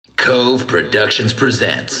Cove Productions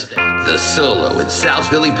presents the Solo in South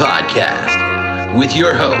Philly podcast with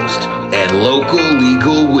your host and local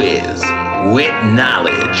legal whiz, with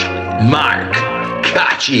knowledge, Mark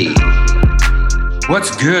Kachi.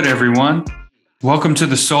 What's good, everyone? Welcome to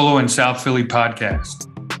the Solo in South Philly podcast.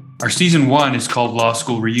 Our season 1 is called Law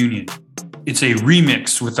School Reunion. It's a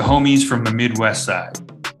remix with the homies from the Midwest side.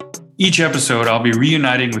 Each episode, I'll be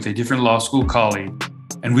reuniting with a different law school colleague,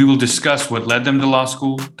 and we will discuss what led them to law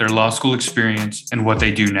school, their law school experience, and what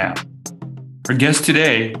they do now. Our guest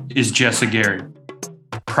today is Jessa Gary.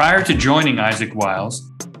 Prior to joining Isaac Wiles,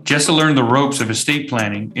 Jessa learned the ropes of estate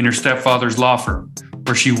planning in her stepfather's law firm,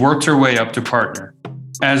 where she worked her way up to partner.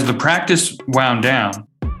 As the practice wound down,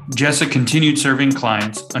 Jessa continued serving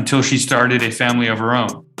clients until she started a family of her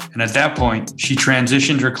own. And at that point, she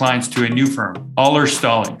transitioned her clients to a new firm, Aller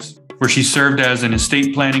Stallings, where she served as an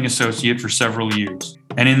estate planning associate for several years.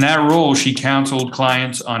 And in that role, she counseled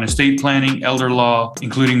clients on estate planning, elder law,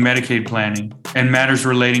 including Medicaid planning, and matters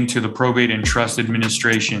relating to the probate and trust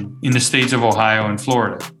administration in the states of Ohio and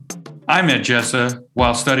Florida. I met Jessa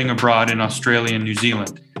while studying abroad in Australia and New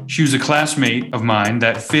Zealand. She was a classmate of mine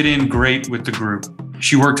that fit in great with the group.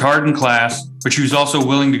 She worked hard in class, but she was also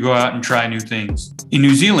willing to go out and try new things. In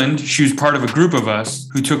New Zealand, she was part of a group of us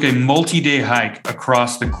who took a multi-day hike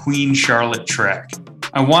across the Queen Charlotte Track.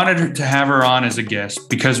 I wanted to have her on as a guest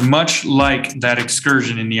because much like that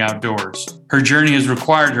excursion in the outdoors, her journey has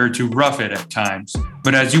required her to rough it at times.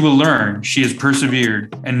 But as you will learn, she has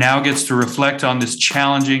persevered and now gets to reflect on this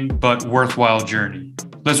challenging but worthwhile journey.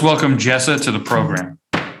 Let's welcome Jessa to the program.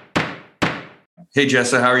 Hey,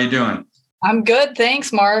 Jessa, how are you doing? I'm good.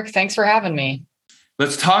 Thanks, Mark. Thanks for having me.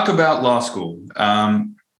 Let's talk about law school.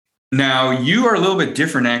 Now, you are a little bit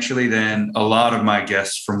different, actually, than a lot of my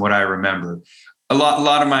guests from what I remember. A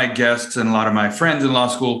lot of my guests and a lot of my friends in law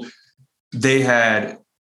school, they had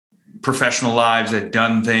professional lives, had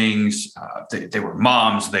done things. They were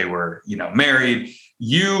moms. They were, married.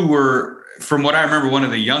 You were, from what I remember, one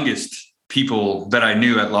of the youngest people that I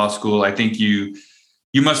knew at law school. I think you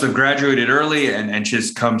must have graduated early and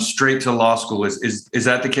just come straight to law school. Is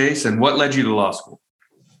that the case? And what led you to law school?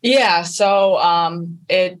 Yeah. So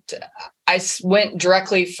I went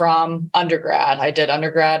directly from undergrad. I did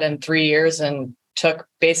undergrad in 3 years and took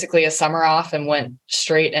basically a summer off and went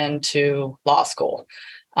straight into law school.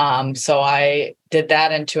 So I did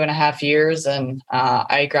that in 2.5 years, and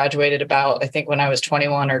I graduated about, I think, when I was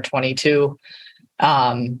 21 or 22.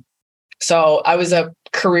 So I was a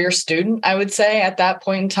career student, I would say, at that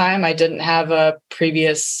point in time. I didn't have a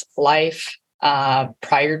previous life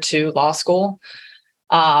prior to law school.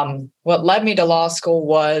 What led me to law school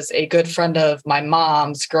was a good friend of my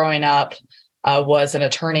mom's growing up was an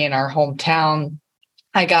attorney in our hometown.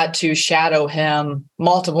 I got to shadow him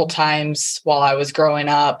multiple times while I was growing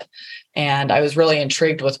up, and I was really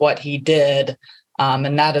intrigued with what he did.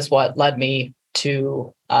 And that is what led me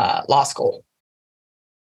to law school.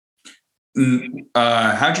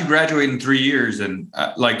 How'd you graduate in 3 years? And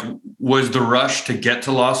was the rush to get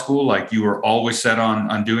to law school, like you were always set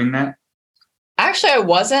on doing that? Actually, I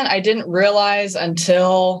wasn't. I didn't realize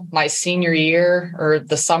until my senior year or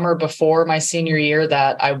the summer before my senior year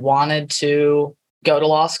that I wanted to go to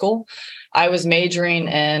law school. I was majoring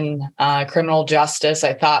in criminal justice.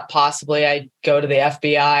 I thought possibly I'd go to the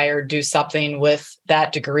FBI or do something with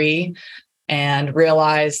that degree, and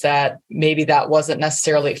realized that maybe that wasn't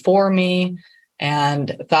necessarily for me,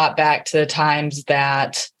 and thought back to the times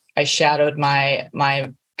that I shadowed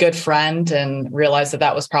my good friend and realized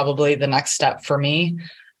that was probably the next step for me.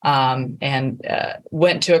 And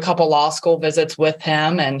went to a couple law school visits with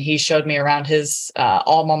him, and he showed me around his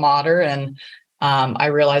alma mater, and I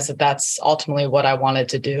realized that that's ultimately what I wanted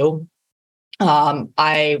to do.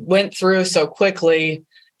 I went through so quickly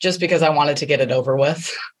just because I wanted to get it over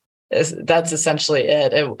with. That's essentially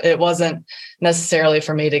it. It wasn't necessarily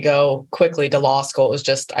for me to go quickly to law school. It was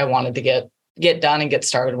just I wanted to get done and get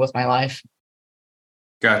started with my life.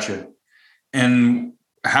 Gotcha. And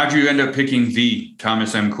how'd you end up picking the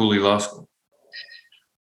Thomas M. Cooley Law School?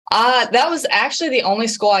 That was actually the only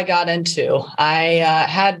school I got into. I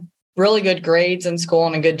had really good grades in school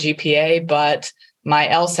and a good GPA, but my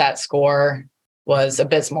LSAT score was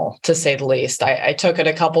abysmal, to say the least. I took it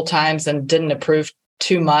a couple times and didn't approve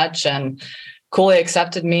too much, and Cooley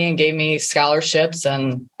accepted me and gave me scholarships.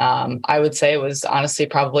 And I would say it was honestly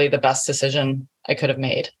probably the best decision I could have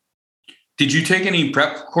made. Did you take any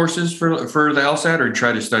prep courses for the LSAT, or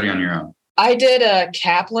try to study on your own? I did a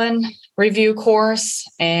Kaplan review course,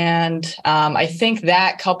 and I think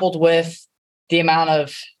that, coupled with the amount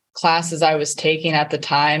of classes I was taking at the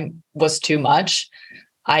time, was too much.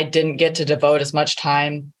 I didn't get to devote as much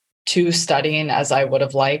time to studying as I would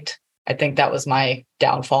have liked. I think that was my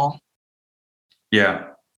downfall. Yeah.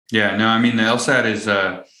 Yeah. No, I mean, the LSAT is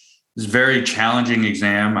a very challenging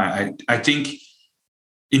exam. I think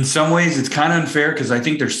in some ways it's kind of unfair because I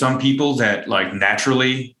think there's some people that like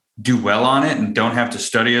naturally do well on it and don't have to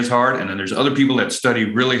study as hard. And then there's other people that study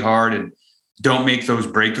really hard and don't make those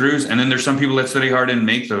breakthroughs. And then there's some people that study hard and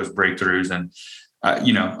make those breakthroughs. And,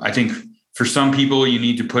 I think for some people, you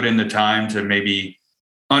need to put in the time to maybe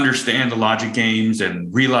understand the logic games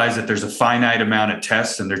and realize that there's a finite amount of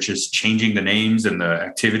tests and they're just changing the names and the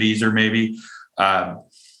activities or maybe.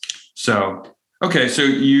 Okay. So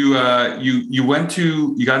you got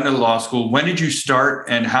into law school. When did you start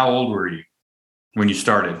and how old were you when you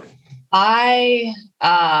started? I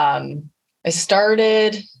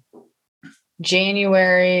started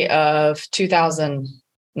January of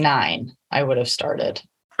 2009. I would have started.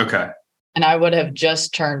 Okay. And I would have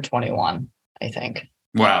just turned 21, I think.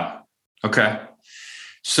 Wow. Okay.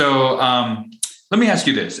 So let me ask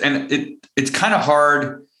you this, and it's kind of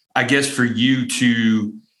hard, I guess, for you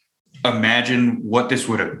to imagine what this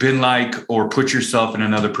would have been like or put yourself in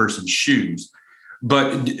another person's shoes.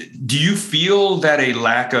 But do you feel that a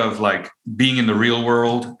lack of like being in the real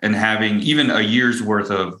world and having even a year's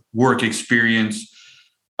worth of work experience,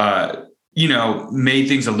 made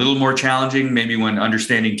things a little more challenging, maybe when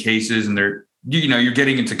understanding cases and you're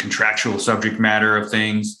getting into contractual subject matter of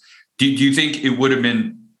things. Do you think you would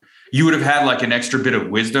have had like an extra bit of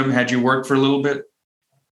wisdom had you worked for a little bit?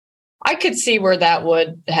 I could see where that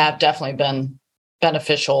would have definitely been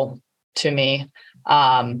beneficial to me.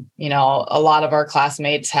 A lot of our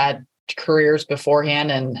classmates had careers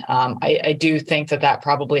beforehand, and I do think that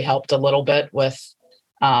probably helped a little bit with,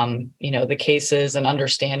 the cases and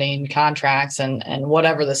understanding contracts and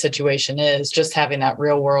whatever the situation is. Just having that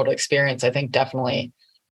real world experience, I think definitely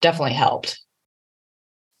helped.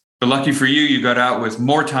 But lucky for you, you got out with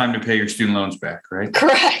more time to pay your student loans back, right?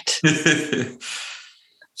 Correct.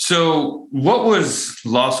 So what was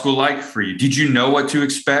law school like for you? Did you know what to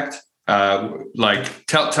expect?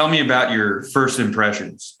 Tell me about your first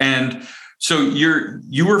impressions. And so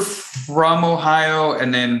you were from Ohio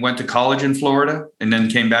and then went to college in Florida and then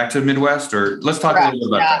came back to the Midwest, or let's talk Correct. a little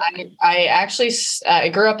bit about that. I actually I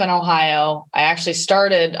grew up in Ohio. I actually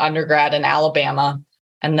started undergrad in Alabama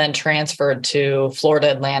and then transferred to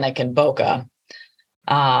Florida Atlantic in Boca.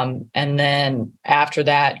 And then after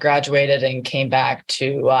that, graduated and came back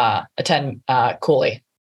to attend Cooley.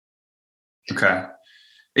 Okay.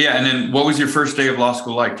 Yeah. And then what was your first day of law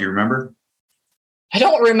school like? Do you remember? I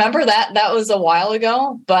don't remember that. That was a while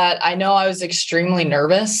ago, but I know I was extremely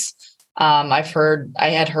nervous. I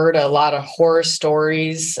had heard a lot of horror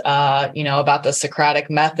stories, about the Socratic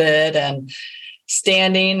method and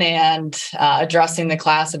standing and addressing the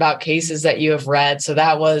class about cases that you have read. So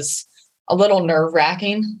that was a little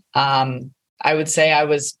nerve-wracking. I would say I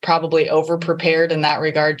was probably over-prepared in that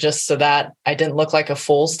regard, just so that I didn't look like a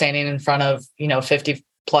fool standing in front of, 50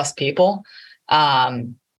 plus people.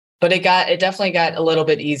 But it definitely got a little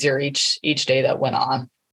bit easier each day that went on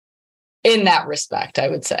in that respect, I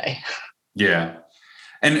would say. Yeah.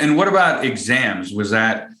 And what about exams? Was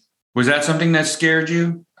that something that scared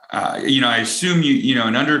you? I assume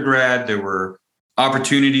in undergrad, there were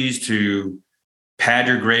opportunities to pad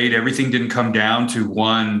your grade. Everything didn't come down to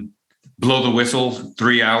one, blow the whistle,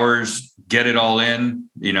 3 hours, get it all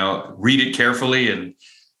in, read it carefully. And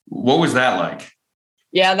what was that like?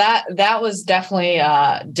 Yeah, that was definitely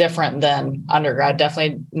different than undergrad.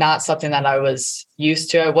 Definitely not something that I was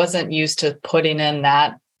used to. I wasn't used to putting in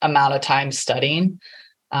that amount of time studying.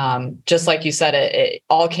 Just like you said, it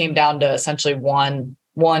all came down to essentially one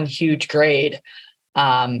huge grade.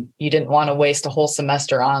 You didn't want to waste a whole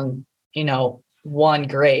semester on, one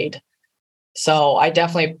grade. So I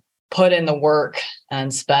definitely put in the work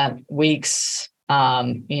and spent weeks,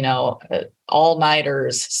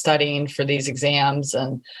 all-nighters studying for these exams.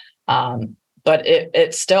 And, but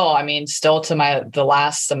it still to the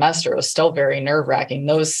last semester, it was still very nerve-wracking.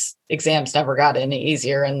 Those exams never got any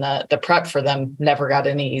easier, and the prep for them never got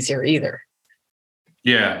any easier either.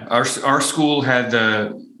 Yeah. Our school had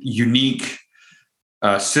the unique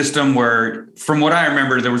system where, from what I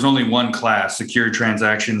remember, there was only one class, secure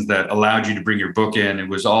transactions, that allowed you to bring your book in. It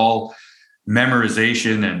was all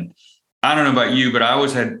memorization. And I don't know about you, but I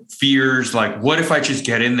always had fears like, what if I just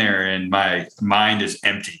get in there and my mind is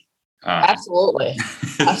empty? Absolutely.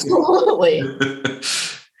 Absolutely.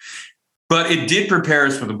 But it did prepare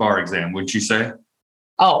us for the bar exam, wouldn't you say?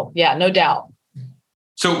 Oh, yeah, no doubt.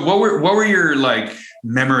 So what were your like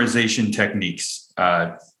memorization techniques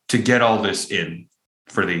to get all this in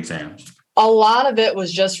for the exams? A lot of it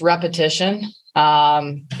was just repetition.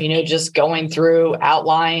 Just going through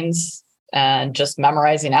outlines and just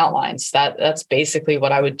memorizing outlines. That's basically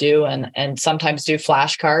what I would do. And sometimes do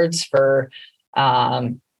flashcards for,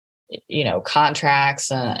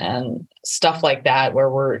 contracts and stuff like that, where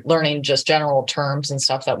we're learning just general terms and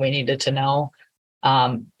stuff that we needed to know.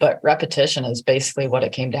 But repetition is basically what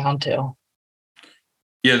it came down to.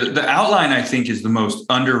 Yeah, the outline, I think, is the most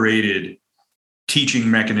underrated teaching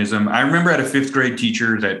mechanism. I remember I had a fifth grade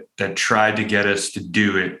teacher that tried to get us to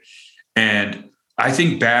do it. And I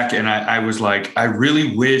think back and I was like, I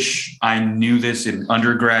really wish I knew this in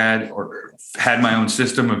undergrad or had my own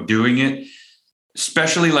system of doing it.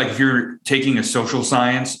 Especially like if you're taking a social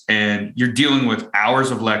science and you're dealing with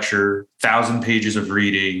hours of lecture, 1,000 pages of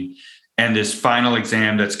reading, and this final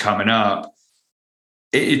exam that's coming up.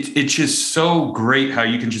 It's just so great how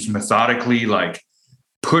you can just methodically like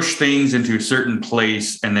push things into a certain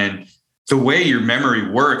place. And then the way your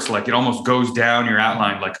memory works, like it almost goes down your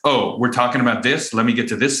outline, like, oh, we're talking about this. Let me get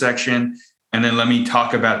to this section. And then let me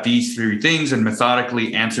talk about these three things and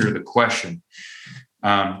methodically answer the question.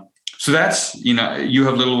 So that's, you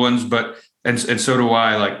have little ones, and so do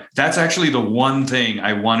I. Like, that's actually the one thing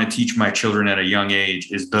I want to teach my children at a young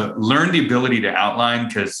age is learn the ability to outline,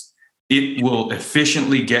 because it will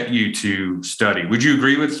efficiently get you to study. Would you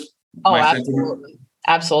agree with my absolutely.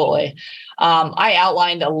 Absolutely. I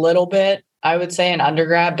outlined a little bit, I would say, in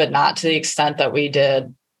undergrad, but not to the extent that we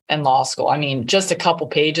did in law school. I mean, just a couple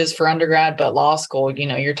pages for undergrad, but law school,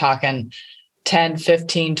 you're talking 10,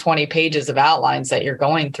 15, 20 pages of outlines that you're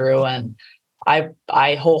going through. And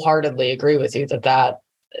I wholeheartedly agree with you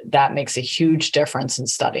that makes a huge difference in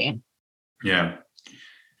studying. Yeah.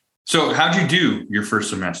 So how'd you do your first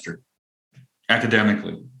semester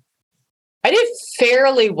academically? I did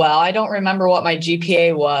fairly well. I don't remember what my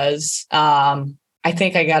GPA was. I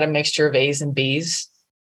think I got a mixture of A's and B's.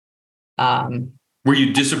 Were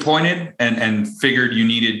you disappointed and figured you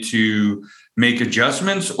needed to make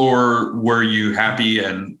adjustments, or were you happy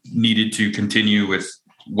and needed to continue with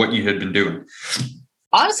what you had been doing?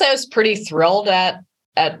 Honestly, I was pretty thrilled at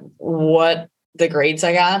what the grades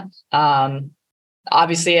I got.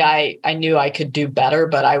 Obviously I knew I could do better,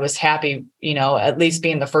 but I was happy, at least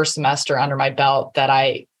being the first semester under my belt that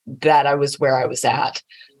I was where I was at.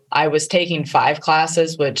 I was taking 5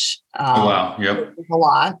 classes, which oh, wow. Yep. was a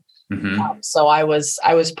lot. Mm-hmm. So I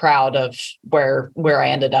was proud of where I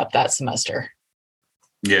ended up that semester.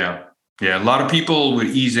 Yeah. Yeah. A lot of people would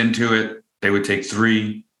ease into it. They would take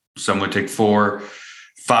 3, some would take 4,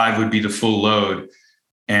 5 would be the full load.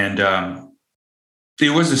 And it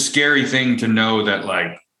was a scary thing to know that,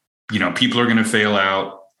 like, people are going to fail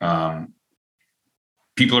out.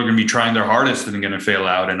 People are going to be trying their hardest and going to fail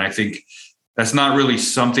out. And I think that's not really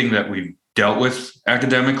something that we've dealt with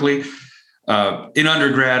academically. In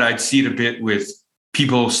undergrad, I'd see it a bit with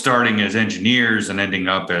people starting as engineers and ending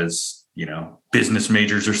up as, business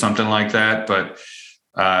majors or something like that. But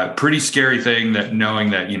pretty scary thing that knowing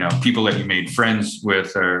that, people that you made friends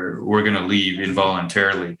with were going to leave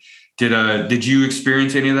involuntarily. Did you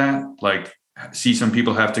experience any of that? Like, see some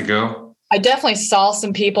people have to go? I definitely saw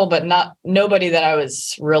some people, but nobody that I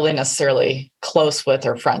was really necessarily close with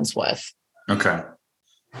or friends with. Okay.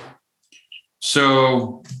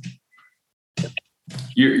 So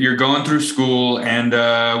you're going through school, and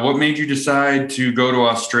what made you decide to go to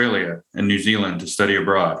Australia and New Zealand to study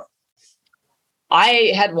abroad?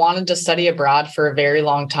 I had wanted to study abroad for a very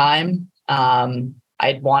long time.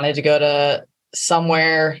 I'd wanted to go to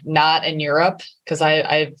somewhere not in Europe, because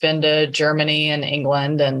I've been to Germany and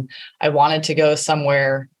England, and I wanted to go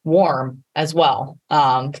somewhere warm as well.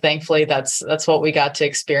 Thankfully, that's what we got to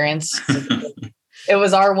experience. It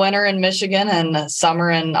was our winter in Michigan and summer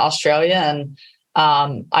in Australia, and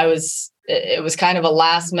it was kind of a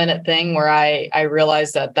last minute thing where I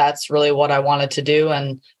realized that that's really what I wanted to do,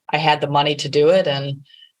 and I had the money to do it. And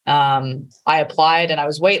I applied, and I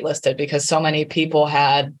was waitlisted because so many people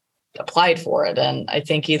had applied for it. And I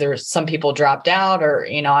think either some people dropped out or,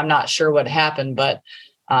 I'm not sure what happened, but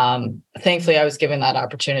thankfully I was given that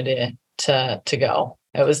opportunity to go.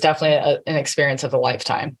 It was definitely an experience of a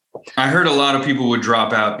lifetime. I heard a lot of people would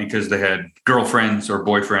drop out because they had girlfriends or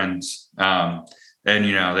boyfriends. And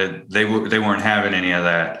they weren't having any of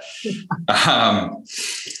that.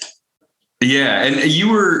 Yeah. And you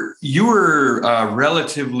were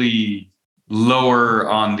relatively lower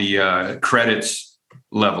on the credits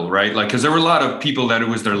level, right? Like, because there were a lot of people that it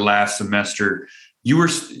was their last semester. You were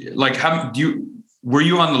like, were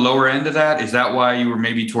you on the lower end of that? Is that why you were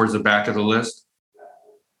maybe towards the back of the list?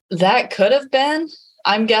 That could have been,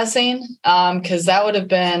 I'm guessing, because that would have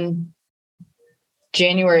been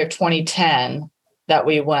January of 2010 that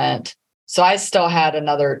we went. So I still had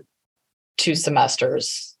another 2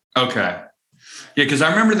 semesters. Okay. Yeah, because I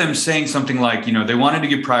remember them saying something like, they wanted to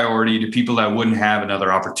give priority to people that wouldn't have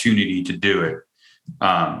another opportunity to do it.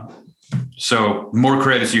 So more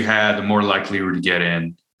credits you had, the more likely you were to get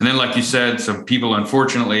in. And then, like you said, some people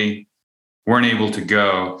unfortunately weren't able to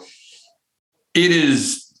go.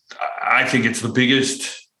 I think it's the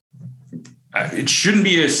biggest, it shouldn't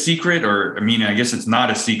be a secret, I guess it's not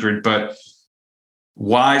a secret, but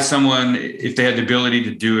why someone, if they had the ability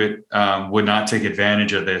to do it, would not take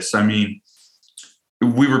advantage of this. I mean,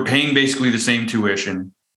 we were paying basically the same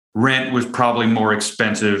tuition. Rent was probably more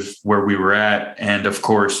expensive where we were at. And of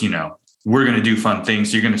course, we're going to do fun things.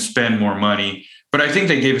 So you're going to spend more money. But I think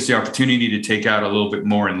they gave us the opportunity to take out a little bit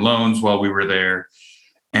more in loans while we were there.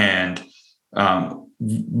 And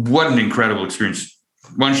what an incredible experience.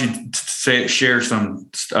 Why don't you share some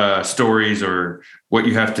stories or what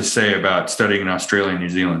you have to say about studying in Australia and New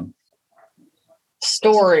Zealand?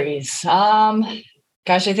 Stories.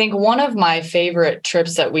 Gosh, I think one of my favorite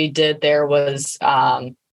trips that we did there was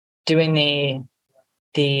doing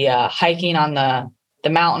the hiking on the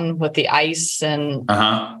mountain with the ice and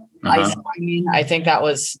ice climbing. I think that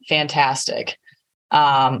was fantastic.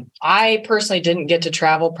 I personally didn't get to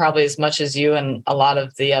travel probably as much as you and a lot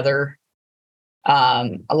of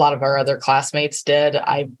our other classmates did.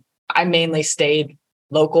 I mainly stayed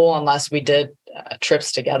local unless we did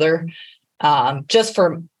trips together, just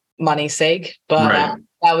for money's sake. But right.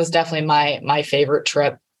 That was definitely my favorite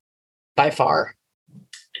trip by far.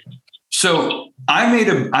 So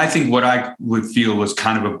I think what I would feel was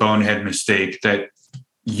kind of a bonehead mistake that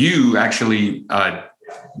you actually,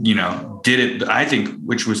 did it, I think,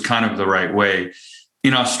 which was kind of the right way.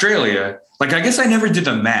 In Australia, I guess I never did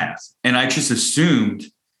the math, and I just assumed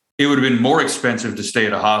it would have been more expensive to stay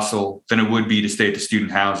at a hostel than it would be to stay at the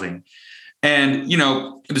student housing. And,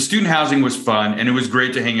 the student housing was fun and it was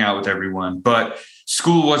great to hang out with everyone, but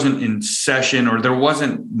school wasn't in session or there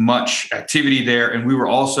wasn't much activity there. And we were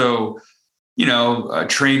also, a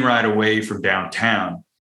train ride away from downtown.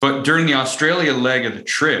 But during the Australia leg of the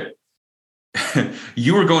trip,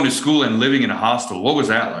 you were going to school and living in a hostel. What was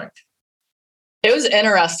that like? It was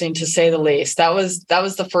interesting, to say the least. That was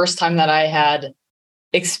the first time that I had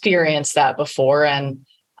experienced that before. And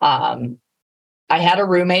I had a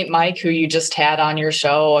roommate, Mike, who you just had on your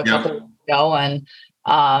show a couple weeks ago. And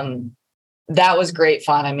that was great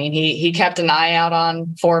fun. I mean, he kept an eye out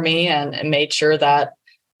for me and made sure that,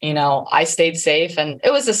 I stayed safe. And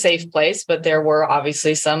it was a safe place, but there were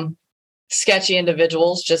obviously some sketchy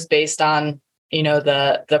individuals just based on,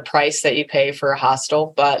 the price that you pay for a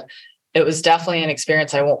hostel. But it was definitely an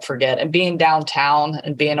experience I won't forget. And being downtown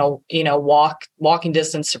and being walking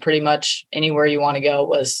distance to pretty much anywhere you want to go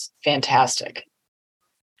was fantastic.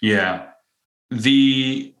 Yeah.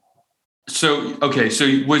 So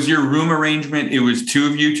was your room arrangement, it was 2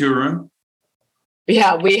 of you to a room?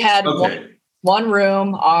 Yeah, we had one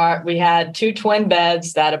room. We had 2 twin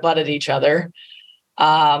beds that abutted each other,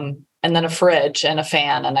 and then a fridge and a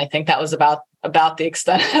fan. And I think that was about the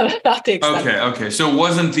extent. Okay. So it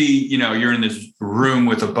wasn't you're in this room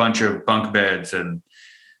with a bunch of bunk beds and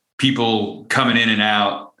people coming in and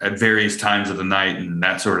out at various times of the night and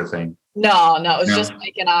that sort of thing. No, it was just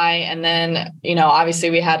Mike and I. And then,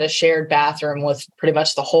 obviously we had a shared bathroom with pretty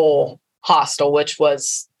much the whole hostel,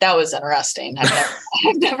 that was interesting.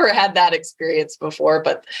 I've never had that experience before,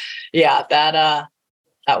 but yeah, that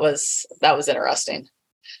was interesting.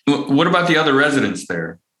 What about the other residents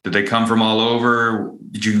there? Did they come from all over?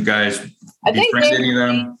 Did you guys befriend any of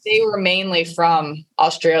them? They were mainly from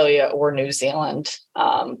Australia or New Zealand.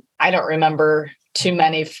 I don't remember too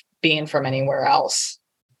many being from anywhere else.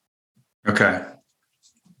 Okay.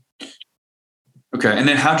 And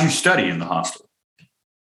then how'd you study in the hostel?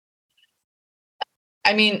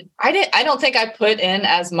 I mean, I don't think I put in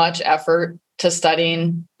as much effort to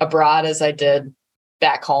studying abroad as I did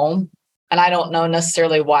back home. And I don't know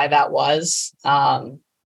necessarily why that was. Come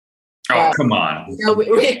on.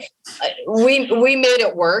 We made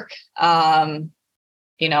it work.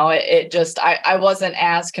 It just, I wasn't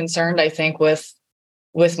as concerned, I think, with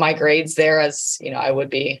my grades there as, I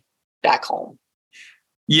would be back home.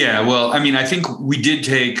 Yeah. Well, I mean, I think we did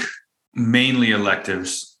take mainly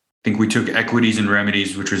electives. I think we took equities and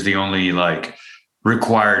remedies, which was the only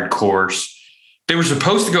required course. They were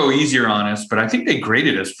supposed to go easier on us, but I think they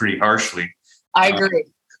graded us pretty harshly. I agree.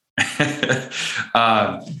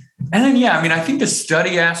 And then, I think the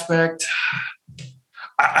study aspect,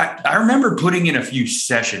 I remember putting in a few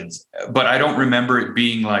sessions, but I don't remember it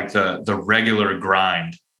being like the regular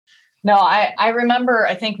grind. No, I remember,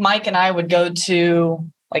 I think Mike and I would go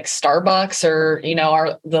to like Starbucks or,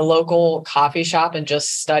 the local coffee shop and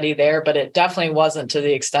just study there. But it definitely wasn't to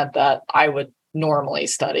the extent that I would normally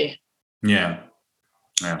study. Yeah.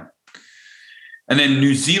 Yeah. And then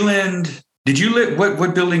New Zealand, did you live,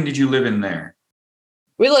 what building did you live in there?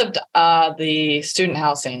 We lived the student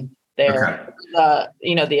housing there. Okay.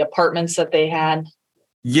 The apartments that they had.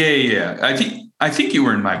 Yeah. I think you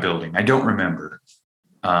were in my building. I don't remember.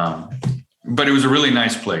 But it was a really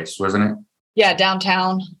nice place, wasn't it? Yeah,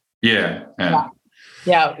 downtown. Yeah.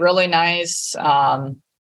 Yeah, really nice. We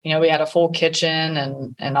had a full kitchen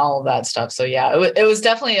and all of that stuff. So yeah, it was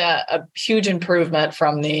definitely a huge improvement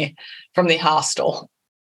from the hostel.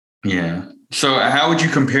 Yeah. So how would you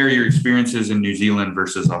compare your experiences in New Zealand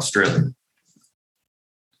versus Australia?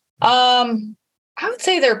 I would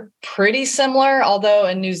say they're pretty similar, although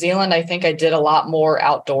in New Zealand, I think I did a lot more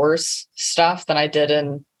outdoors stuff than I did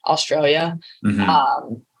in Australia.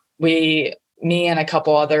 Mm-hmm. Me and a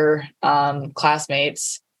couple other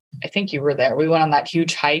classmates, I think you were there. We went on that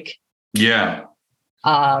huge hike. Yeah.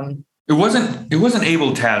 It wasn't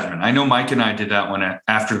Abel Tasman. I know Mike and I did that one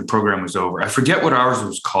after the program was over. I forget what ours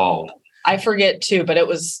was called. I forget too, but it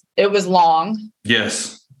was long.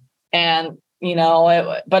 Yes. And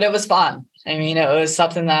but it was fun. I mean, it was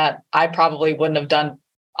something that I probably wouldn't have done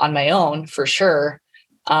on my own for sure.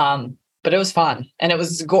 But it was fun, and it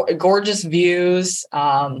was gorgeous views.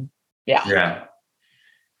 Yeah.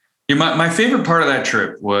 My favorite part of that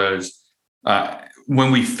trip was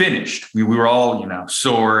when we finished. We were all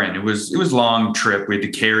sore, and it was a long trip. We had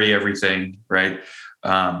to carry everything, right?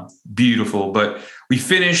 Beautiful, but we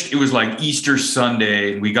finished. It was like Easter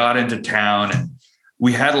Sunday, and we got into town, and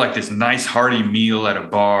we had like this nice hearty meal at a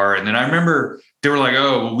bar. And then I remember they were like,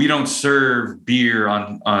 "Oh, well, we don't serve beer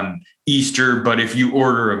on Easter, but if you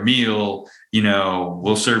order a meal,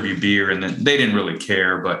 we'll serve you beer." And then they didn't really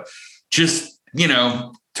care, but just,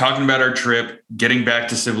 talking about our trip, getting back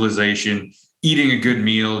to civilization, eating a good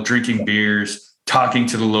meal, drinking beers, talking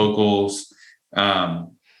to the locals,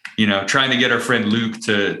 trying to get our friend Luke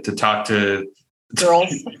to talk to girls,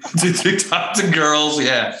 to talk to girls.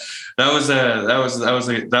 Yeah. That was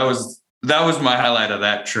my highlight of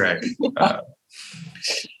that trek.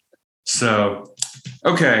 So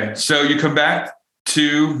you come back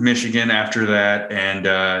to Michigan after that,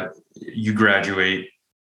 and you graduate.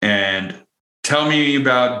 And tell me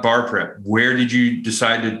about bar prep. Where did you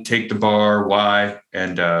decide to take the bar? Why?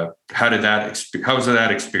 And how was that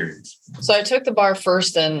experience? So I took the bar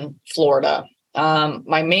first in Florida.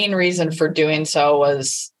 My main reason for doing so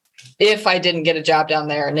was, if I didn't get a job down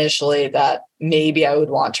there initially, that maybe I would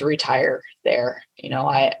want to retire there.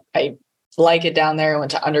 I like it down there. I went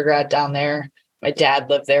to undergrad down there. My dad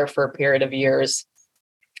lived there for a period of years.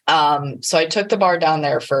 So I took the bar down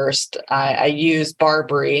there first. I used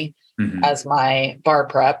Barbary as my bar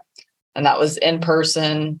prep, and that was in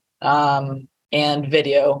person and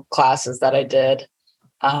video classes that I did.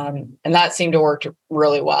 And that seemed to work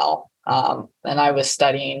really well. And I was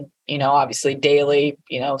studying, obviously daily,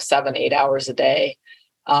 7-8 hours a day,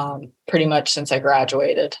 pretty much since I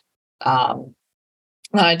graduated.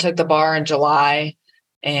 I took the bar in July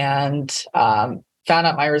and found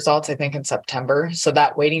out my results, I think, in September. So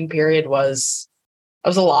that waiting period was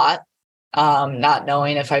a lot, not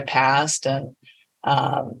knowing if I passed. And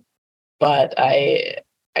but I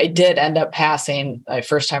did end up passing my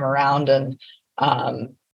first time around, and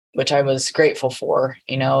which I was grateful for.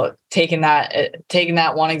 Taking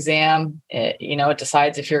that one exam, it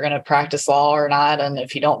decides if you're going to practice law or not. And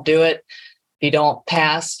if you don't do it, if you don't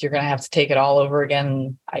pass, you're going to have to take it all over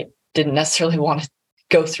again. I didn't necessarily want to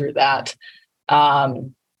go through that.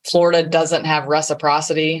 Florida doesn't have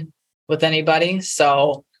reciprocity with anybody.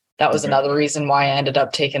 So that was another reason why I ended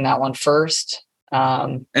up taking that one first.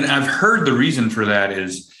 And I've heard the reason for that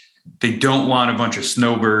is they don't want a bunch of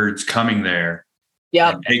snowbirds coming there.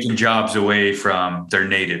 Yep. Taking jobs away from their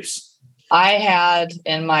natives. I had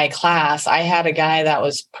in my class, I had a guy that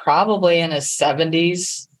was probably in his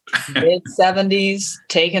 70s, mid 70s,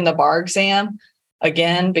 taking the bar exam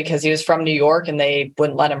again because he was from New York and they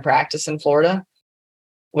wouldn't let him practice in Florida,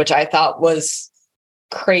 which I thought was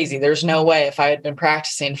crazy. There's no way if I had been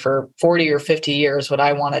practicing for 40 or 50 years would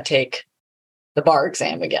I want to take the bar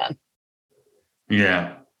exam again.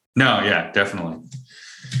 Yeah. No, yeah, definitely.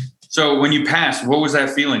 So when you passed, what was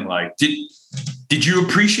that feeling like? Did you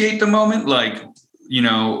appreciate the moment,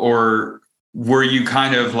 or were you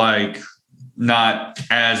kind of like not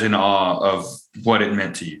as in awe of what it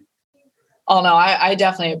meant to you? Oh no, I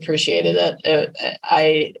definitely appreciated it.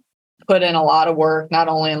 I put in a lot of work, not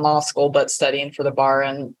only in law school but studying for the bar,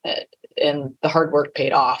 and the hard work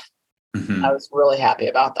paid off. Mm-hmm. I was really happy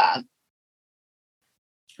about that.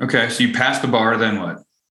 Okay. So you passed the bar, then what?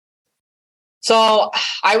 So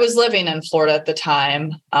I was living in Florida at the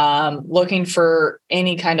time, looking for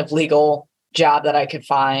any kind of legal job that I could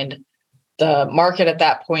find. The market at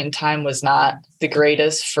that point in time was not the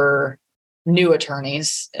greatest for new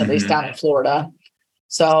attorneys, at least down in Florida.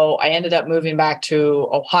 So I ended up moving back to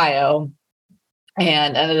Ohio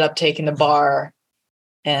and ended up taking the bar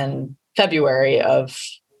in February of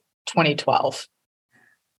 2012.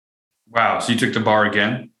 Wow. So you took the bar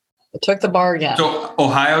again? I took the bar again. So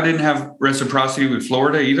Ohio didn't have reciprocity with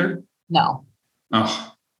Florida either? No.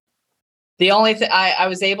 Oh. The only thing I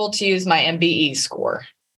was able to use my MBE score,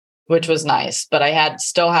 which was nice, but I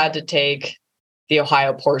still had to take the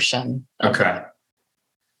Ohio portion. Okay.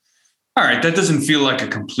 All right. That doesn't feel like a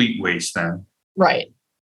complete waste then. Right.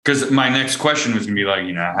 Because my next question was going to be like,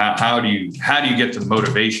 how do you get the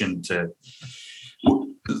motivation to,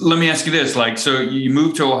 let me ask you this, like, so you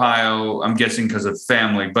moved to Ohio, I'm guessing because of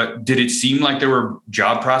family, but did it seem like there were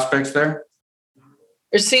job prospects there?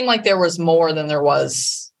 It seemed like there was more than there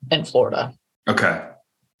was in Florida. Okay.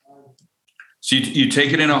 So you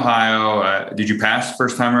take it in Ohio. Did you pass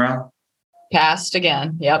first time around? Passed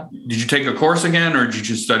again. Yep. Did you take a course again, or did you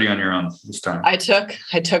just study on your own this time? I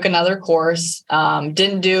took another course.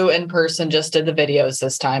 Didn't do in person, just did the videos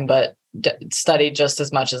this time, but studied just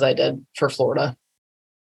as much as I did for Florida.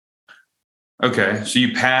 Okay. So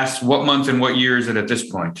you passed. What month and what year is it at this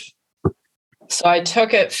point? So I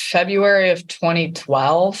took it February of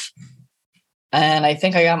 2012. And I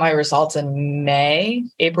think I got my results in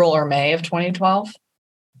April or May of 2012.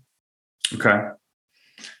 Okay.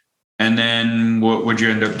 And then what would you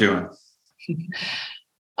end up doing?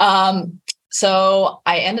 So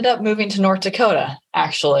I ended up moving to North Dakota,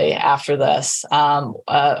 actually, after this.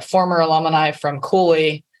 A former alumni from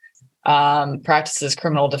Cooley practices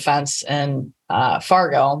criminal defense in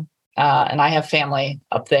Fargo, and I have family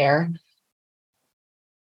up there.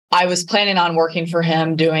 I was planning on working for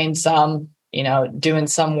him, doing some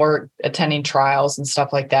work, attending trials and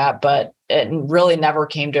stuff like that, but it really never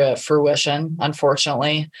came to fruition,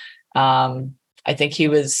 unfortunately. I think he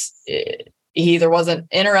either wasn't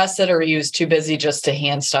interested or he was too busy just to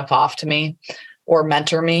hand stuff off to me or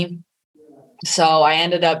mentor me. So I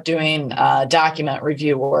ended up doing document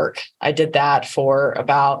review work. I did that for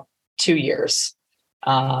about 2 years.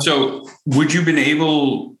 So would you been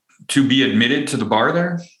able to be admitted to the bar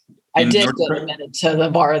there? I did get admitted to the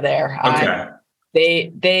bar there. Okay.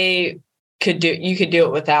 You could do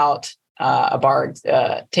it without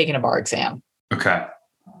taking a bar exam. Okay.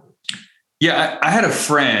 Yeah, I had a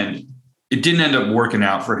friend. It didn't end up working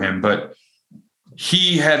out for him, but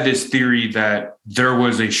he had this theory that there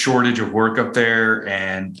was a shortage of work up there,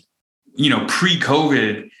 and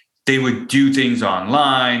pre-COVID, they would do things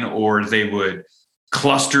online, or they would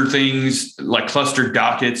cluster things, like cluster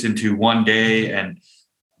dockets into one day, and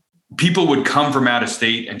people would come from out of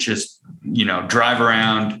state and just drive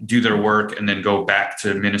around, do their work, and then go back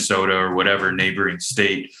to Minnesota or whatever neighboring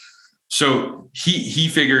state. So he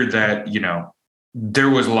figured that, there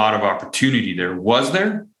was a lot of opportunity there. Was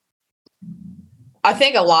there? I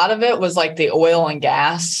think a lot of it was like the oil and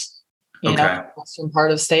gas, western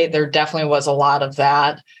part of the state. There definitely was a lot of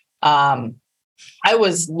that. I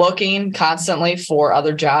was looking constantly for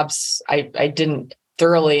other jobs. I didn't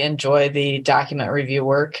thoroughly enjoy the document review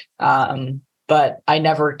work, but I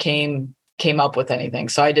never came up with anything.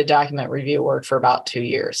 So I did document review work for about 2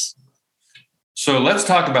 years. So let's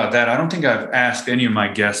talk about that. I don't think I've asked any of my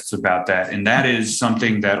guests about that. And that is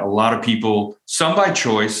something that a lot of people, some by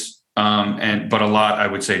choice, but a lot, I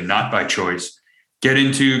would say not by choice, get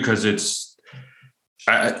into because it's,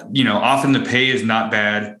 often the pay is not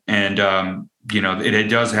bad. And, it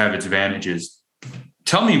does have its advantages.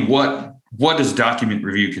 Tell me what does document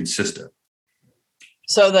review consist of?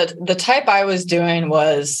 So the type I was doing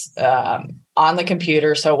was on the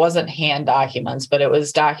computer. So it wasn't hand documents, but it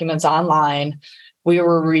was documents online. We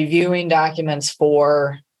were reviewing documents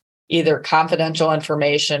for either confidential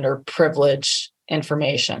information or privilege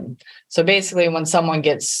information. So basically, when someone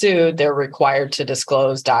gets sued, they're required to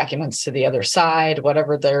disclose documents to the other side,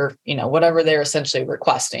 whatever they're essentially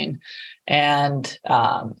requesting. And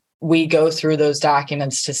we go through those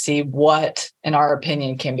documents to see what, in our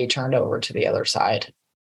opinion, can be turned over to the other side.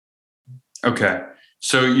 Okay.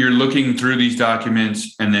 So you're looking through these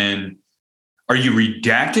documents, and then are you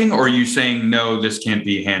redacting, or are you saying, no, this can't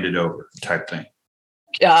be handed over type thing?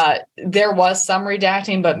 There was some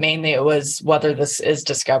redacting, but mainly it was whether this is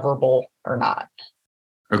discoverable or not.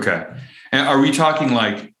 Okay. And are we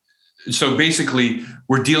talking so basically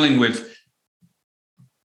we're dealing with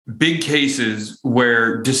big cases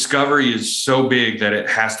where discovery is so big that it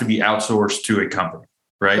has to be outsourced to a company?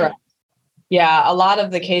 right? Correct. Yeah, a lot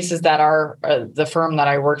of the cases that the firm that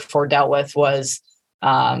I worked for dealt with was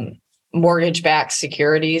mortgage-backed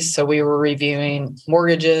securities. So we were reviewing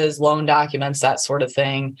mortgages, loan documents, that sort of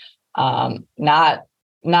thing. Not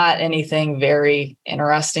anything very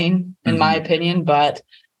interesting, in my opinion, but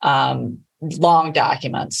long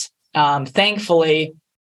documents. Thankfully,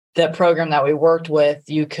 the program that we worked with,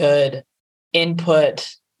 you could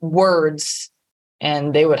input words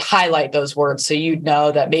and they would highlight those words. So you'd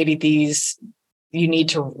know that maybe you need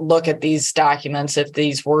to look at these documents if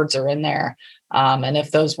these words are in there. And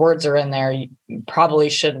if those words are in there, you probably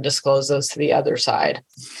shouldn't disclose those to the other side.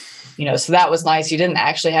 So that was nice. You didn't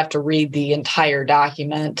actually have to read the entire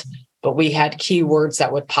document, but we had keywords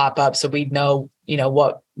that would pop up. So we'd know,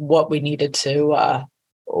 what we needed to,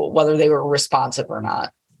 whether they were responsive or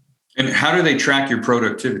not. And how do they track your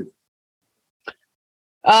productivity?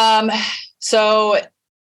 So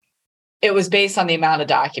it was based on the amount of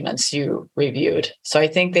documents you reviewed. So I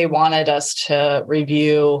think they wanted us to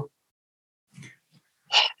review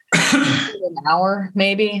an hour,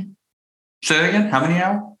 maybe. Say that again. How many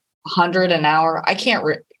hours? 100 an hour. I can't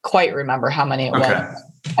quite remember how many it was.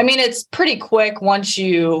 I mean, it's pretty quick once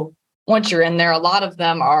you're in there. A lot of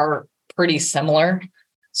them are pretty similar,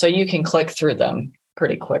 so you can click through them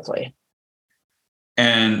pretty quickly.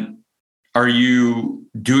 And are you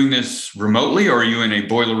doing this remotely, or are you in a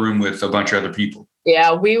boiler room with a bunch of other people?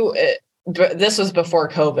 Yeah, this was before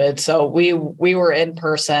COVID, so we were in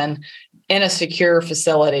person in a secure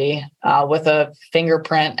facility with a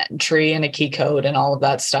fingerprint tree and a key code and all of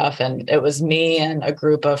that stuff. And it was me and a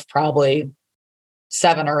group of probably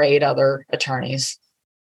 7 or 8 other attorneys.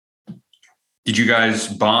 Did you guys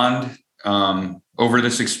bond over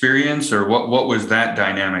this experience, or what was that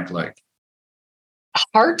dynamic like?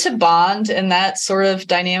 Hard to bond in that sort of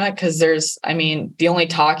dynamic because the only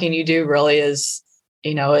talking you do really is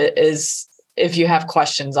if you have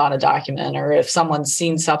questions on a document or if someone's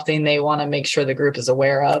seen something they want to make sure the group is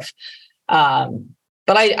aware of.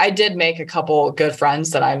 But I did make a couple good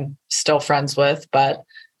friends that I'm still friends with, but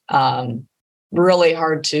really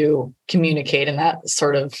hard to communicate in that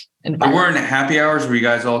sort of environment. There weren't happy hours where you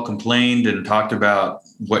guys all complained and talked about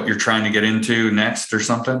what you're trying to get into next or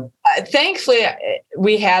something? Thankfully,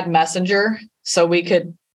 we had Messenger, so we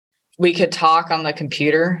could talk on the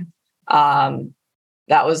computer.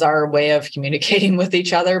 That was our way of communicating with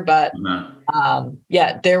each other. But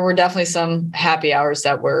there were definitely some happy hours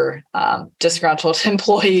that were disgruntled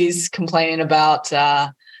employees complaining about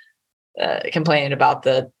the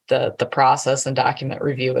process and document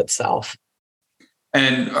review itself.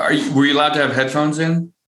 And were you allowed to have headphones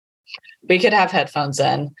in? We could have headphones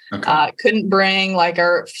in. Okay. Couldn't bring like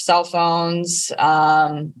our cell phones.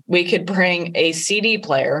 We could bring a CD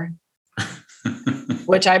player,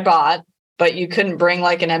 which I bought, but you couldn't bring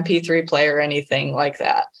like an MP3 player or anything like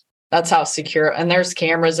that. That's how secure. And there's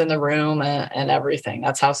cameras in the room and everything.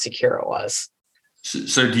 That's how secure it was.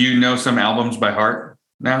 So do you know some albums by heart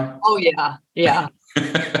now? Oh, yeah. Yeah.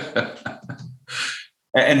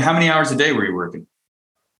 And how many hours a day were you working?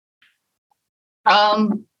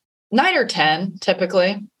 9 or 10,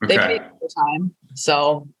 typically. Okay. They paid overtime.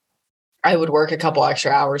 So I would work a couple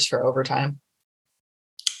extra hours for overtime.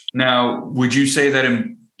 Now, would you say that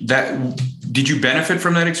did you benefit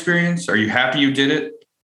from that experience? Are you happy you did it?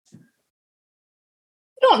 I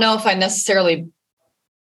don't know if I necessarily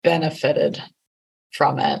benefited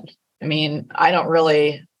from it. I mean, I don't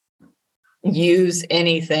really use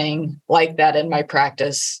anything like that in my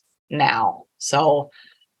practice now. So,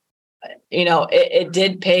 it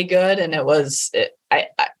did pay good, and it was, I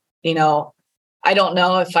don't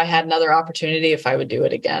know if I had another opportunity, if I would do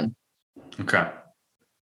it again. Okay.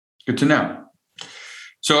 Good to know.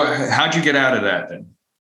 So how'd you get out of that then?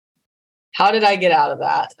 How did I get out of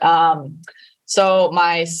that? So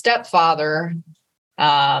my stepfather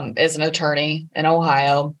is an attorney in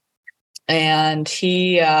Ohio, and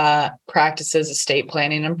he practices estate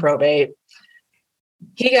planning and probate.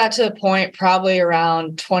 He got to the point probably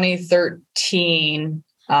around 2013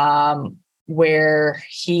 where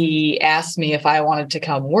he asked me if I wanted to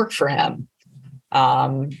come work for him.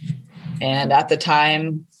 And at the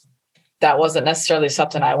time, that wasn't necessarily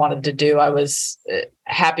something I wanted to do. I was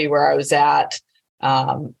happy where I was at.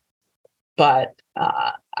 But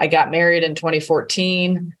I got married in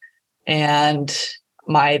 2014, and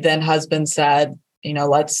my then husband said,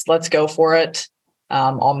 let's go for it.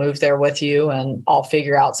 I'll move there with you, and I'll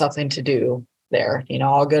figure out something to do there.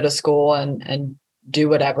 I'll go to school and do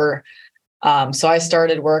whatever. So I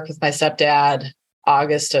started work with my stepdad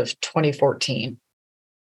August of 2014.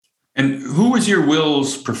 And who was your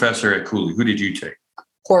wills professor at Cooley? Who did you take?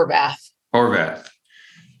 Horvath. Horvath.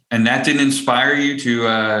 And that didn't inspire you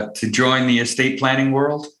to join the estate planning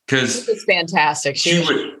world? Because it's fantastic. She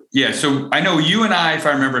would. Yeah. So I know you and I, if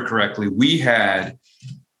I remember correctly, we had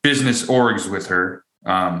business orgs with her,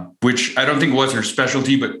 which I don't think was her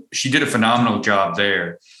specialty, but she did a phenomenal job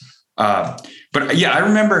there. But yeah, I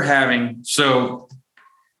remember having,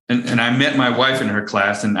 and I met my wife in her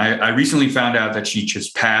class, and I recently found out that she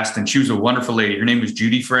just passed, and she was a wonderful lady. Her name was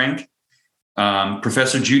Judy Frank,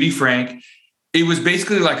 Professor Judy Frank. It was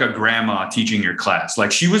basically like a grandma teaching your class.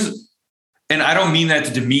 Like she was, and I don't mean that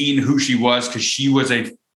to demean who she was, because she was a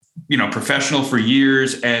professional for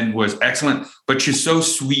years and was excellent, but she's so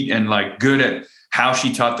sweet and like good at how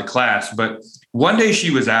she taught the class. But one day she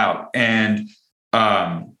was out, and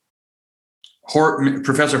Professor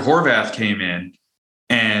Horvath came in,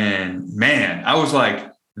 and man, I was like,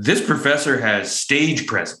 this professor has stage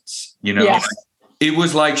presence, Yes. It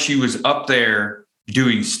was like she was up there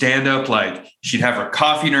doing stand up, like she'd have her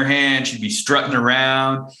coffee in her hand, she'd be strutting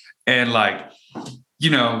around, and like,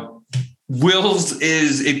 wills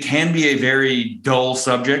it can be a very dull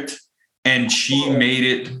subject, and she made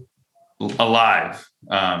it alive.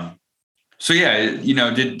 So yeah, did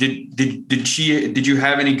you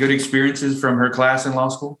have any good experiences from her class in law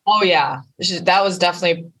school? Oh yeah, that was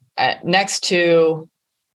definitely next to,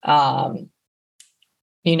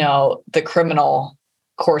 the criminal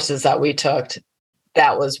courses that we took.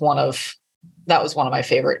 That was one of my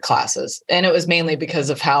favorite classes, and it was mainly because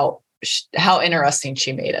of how interesting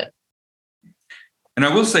she made it. And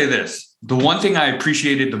I will say this, the one thing I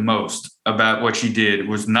appreciated the most about what she did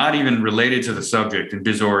was not even related to the subject in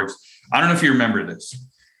biz orgs. I don't know if you remember this,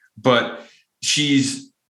 but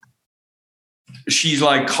she's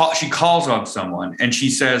like, she calls on someone and she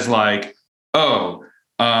says like, oh,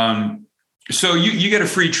 so you get a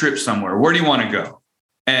free trip somewhere. Where do you want to go?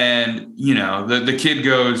 And, the kid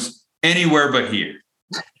goes, anywhere but here.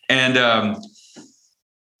 And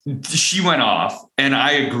she went off, and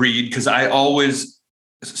I agreed, because I always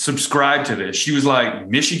subscribe to this. She was like,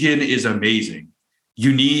 Michigan is amazing.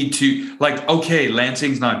 You need to, like, okay,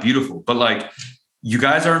 Lansing's not beautiful, but like, you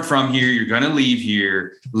guys aren't from here. You're going to leave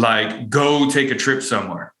here. Like, go take a trip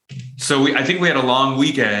somewhere. So I think we had a long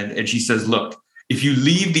weekend, and she says, look, if you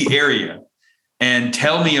leave the area and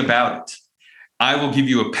tell me about it, I will give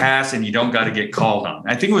you a pass, and you don't got to get called on.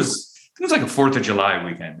 I think it was like a 4th of July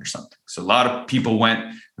weekend or something. So a lot of people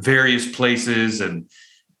went various places and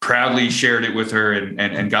proudly shared it with her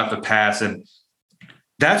and got the pass. And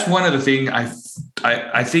that's one of the things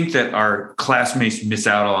I think that our classmates miss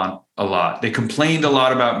out on a lot. They complained a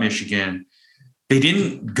lot about Michigan. They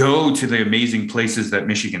didn't go to the amazing places that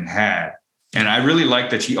Michigan had. And I really like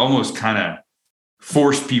that she almost kind of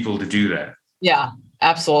forced people to do that. Yeah,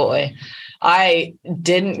 absolutely. I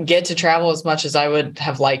didn't get to travel as much as I would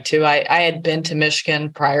have liked to. I had been to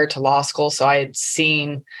Michigan prior to law school, so I had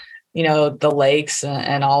seen, the lakes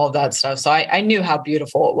and all of that stuff. So I knew how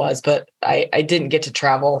beautiful it was, but I didn't get to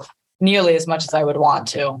travel nearly as much as I would want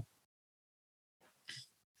to.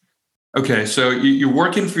 Okay, so you're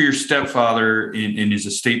working for your stepfather in his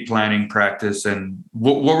estate planning practice, and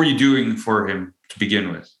what were you doing for him to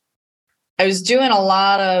begin with? I was doing a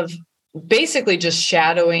lot of basically just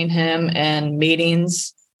shadowing him in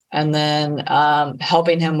meetings, and then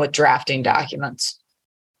helping him with drafting documents.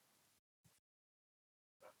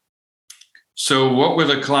 So what were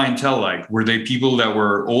the clientele like? Were they people that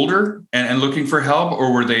were older and looking for help,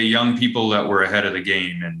 or were they young people that were ahead of the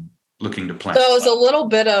game and looking to plan? So it was a little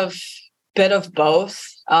bit of both,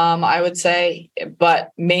 I would say,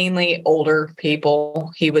 but mainly older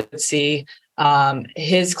people. He would see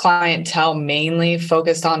his clientele mainly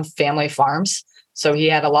focused on family farms. So he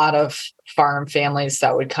had a lot of farm families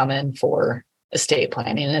that would come in for estate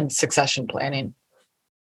planning and succession planning.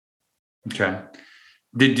 Okay.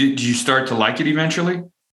 Did you start to like it eventually?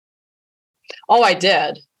 Oh, I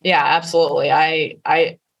did. Yeah, absolutely.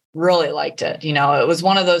 I really liked it. It was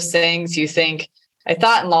one of those things I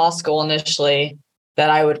thought in law school initially that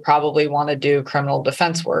I would probably want to do criminal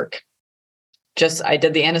defense work. I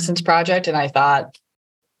did the Innocence Project, and I thought,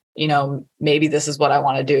 maybe this is what I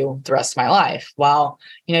want to do the rest of my life. Well,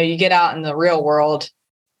 you get out in the real world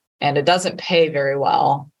and it doesn't pay very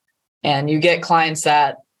well, and you get clients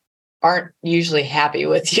that aren't usually happy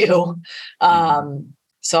with you.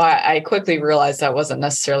 So I quickly realized that wasn't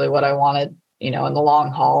necessarily what I wanted, in the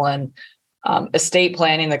long haul. And estate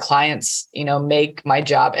planning, the clients, make my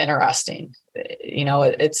job interesting.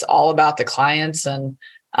 It's all about the clients, and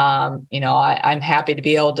I'm happy to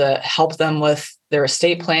be able to help them with their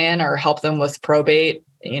estate plan or help them with probate,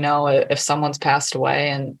 if someone's passed away.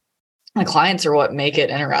 And the clients are what make it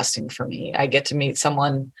interesting for me. I get to meet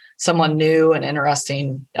someone someone new and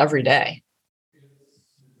interesting every day.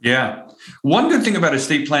 Yeah. One good thing about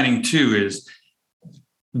estate planning too is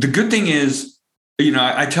the good thing is,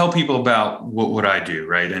 I tell people about what I do,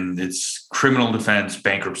 right? And it's criminal defense,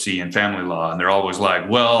 bankruptcy, and family law. And they're always like,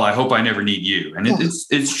 well, I hope I never need you. And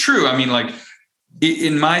it's true. I mean, like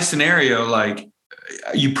in my scenario, like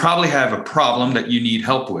you probably have a problem that you need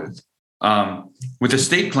help with. With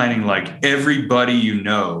estate planning, like everybody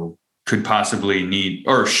could possibly need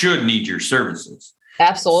or should need your services.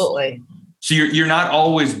 Absolutely. So you're not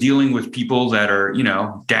always dealing with people that are,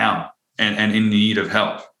 down and in need of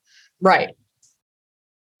help. Right.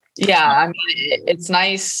 Yeah. I mean, it's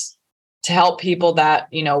nice to help people that,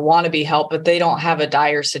 want to be helped, but they don't have a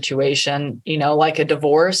dire situation, like a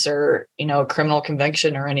divorce or, a criminal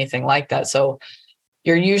conviction or anything like that. So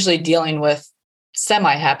you're usually dealing with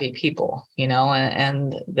semi-happy people,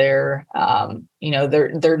 and they're,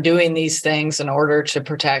 they're doing these things in order to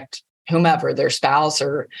protect whomever, their spouse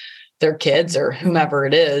or their kids or whomever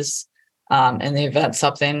it is, in the event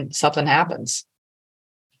something happens.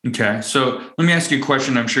 Okay. So let me ask you a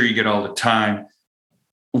question I'm sure you get all the time.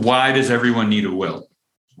 Why does everyone need a will?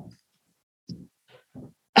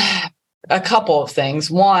 A couple of things.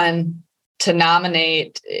 One, to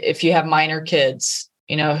nominate, if you have minor kids,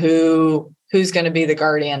 who's going to be the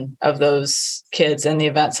guardian of those kids in the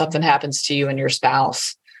event something happens to you and your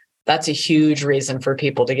spouse. That's a huge reason for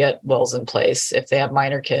people to get wills in place if they have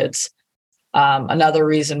minor kids. Another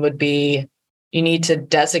reason would be you need to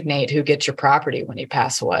designate who gets your property when you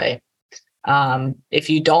pass away. If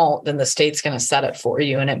you don't, then the state's going to set it for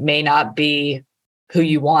you, and it may not be who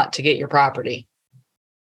you want to get your property.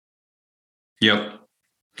 Yep.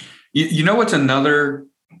 You know what's another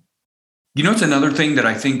thing that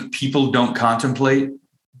I think people don't contemplate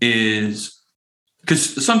is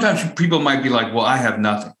because sometimes people might be like, well, I have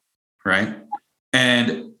nothing, right?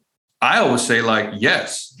 And I always say like,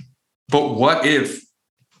 yes, but what if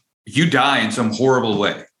you die in some horrible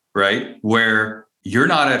way, right? Where you're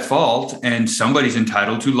not at fault and somebody's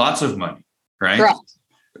entitled to lots of money, right? Correct.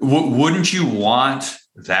 Wouldn't you want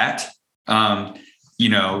that,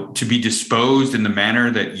 to be disposed in the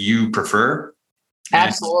manner that you prefer?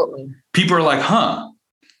 Absolutely. And people are like,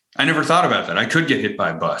 I never thought about that. I could get hit by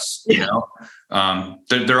a bus,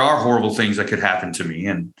 there are horrible things that could happen to me.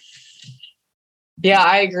 And yeah,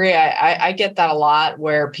 I agree. I get that a lot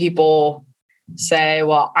where people say,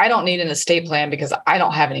 well, I don't need an estate plan because I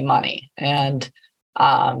don't have any money. And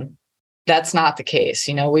that's not the case.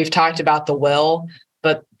 We've talked about the will,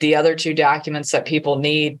 but the other two documents that people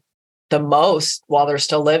need the most while they're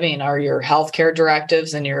still living are your healthcare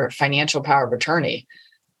directives and your financial power of attorney.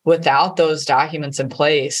 Without those documents in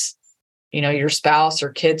place, your spouse or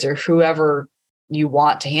kids or whoever you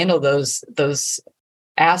want to handle those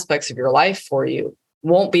aspects of your life for you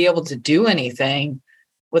won't be able to do anything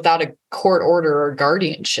without a court order or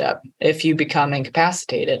guardianship if you become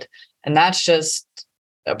incapacitated. And that's just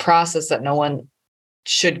a process that no one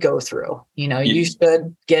should go through. You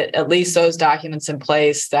should get at least those documents in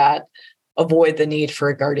place that avoid the need for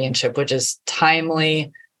a guardianship, which is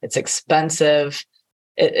timely, it's expensive.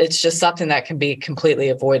 It's just something that can be completely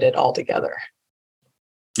avoided altogether.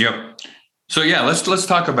 Yep. So yeah, let's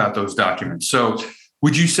talk about those documents. So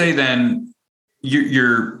would you say then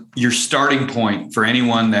your starting point for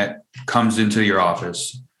anyone that comes into your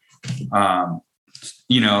office,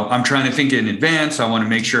 I'm trying to think in advance. I want to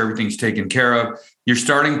make sure everything's taken care of. Your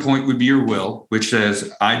starting point would be your will, which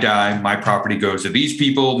says, I die, my property goes to these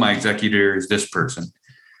people, my executor is this person.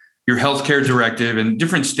 Your healthcare directive, and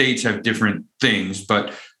different states have different things,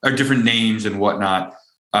 but are different names and whatnot.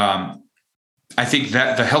 I think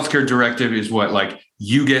that the healthcare directive is what, like,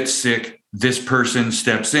 you get sick, this person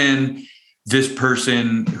steps in, this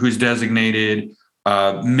person who's designated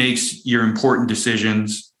makes your important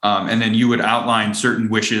decisions. And then you would outline certain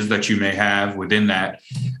wishes that you may have within that.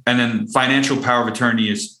 And then financial power of attorney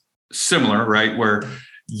is similar, right? Where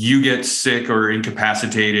you get sick or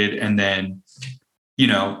incapacitated, and then,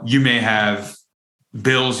 you may have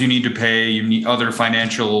bills you need to pay, you need other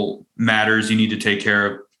financial matters you need to take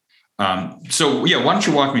care of. So yeah, why don't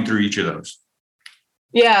you walk me through each of those?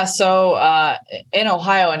 Yeah. So in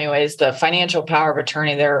Ohio, anyways, the financial power of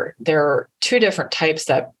attorney, there are two different types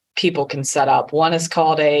that people can set up. One is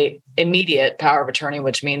called a immediate power of attorney,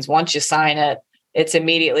 which means once you sign it, it's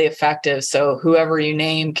immediately effective. So whoever you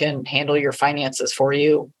name can handle your finances for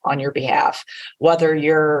you on your behalf, whether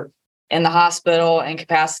you're in the hospital,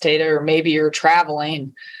 incapacitated, or maybe you're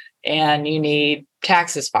traveling and you need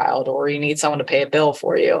taxes filed or you need someone to pay a bill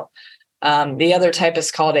for you. The other type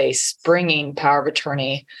is called a springing power of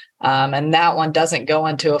attorney. And that one doesn't go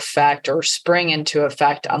into effect or spring into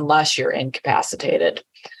effect unless you're incapacitated.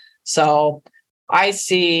 So I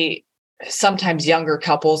see sometimes younger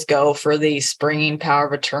couples go for the springing power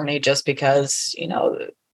of attorney just because,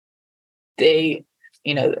 they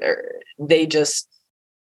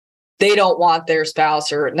don't want their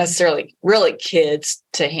spouse or necessarily really kids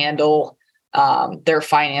to handle their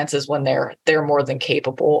finances when they're more than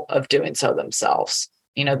capable of doing so themselves.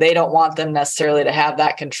 They don't want them necessarily to have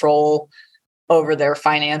that control over their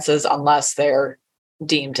finances unless they're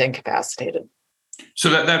deemed incapacitated. So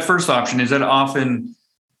that first option, is that often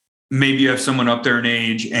maybe you have someone up there in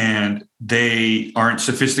age and they aren't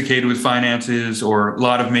sophisticated with finances, or a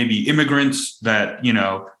lot of maybe immigrants that,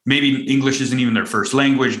 maybe English isn't even their first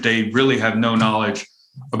language. They really have no knowledge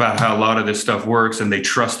about how a lot of this stuff works, and they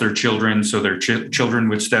trust their children. So their children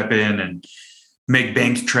would step in and make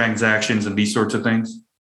bank transactions and these sorts of things.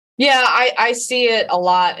 Yeah, I see it a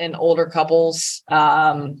lot in older couples,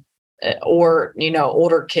 or,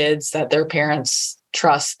 older kids that their parents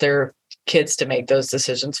trust their kids to make those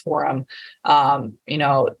decisions for them.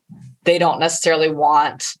 They don't necessarily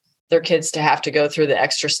want their kids to have to go through the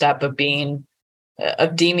extra step of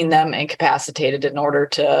deeming them incapacitated in order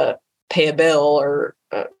to pay a bill or,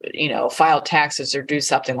 file taxes or do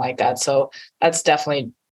something like that. So that's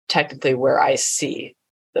definitely technically where I see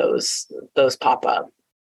those pop up.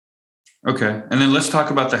 Okay. And then let's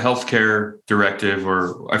talk about the healthcare directive, or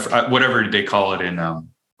whatever they call it in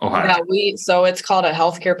Ohio. Yeah, so it's called a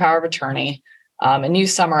healthcare power of attorney. And you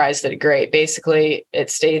summarized it great. Basically,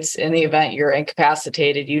 it states in the event you're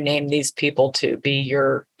incapacitated, you name these people to be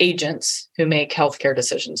your agents who make healthcare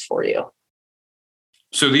decisions for you.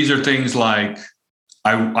 So these are things like,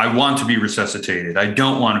 I want to be resuscitated. I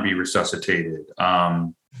don't want to be resuscitated.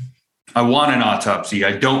 I want an autopsy.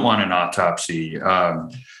 I don't want an autopsy.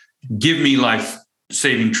 Give me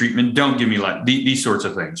life-saving treatment. Don't give me these sorts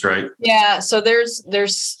of things, right? Yeah. So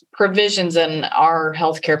there's provisions in our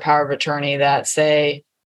healthcare power of attorney that say,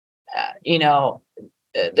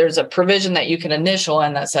 there's a provision that you can initial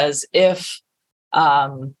in that says, if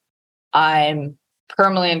I'm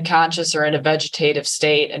permanently unconscious or in a vegetative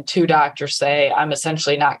state and two doctors say I'm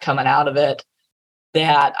essentially not coming out of it,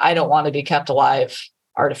 that I don't want to be kept alive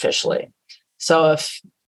artificially. So if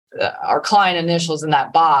our client initials in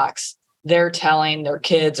that box, they're telling their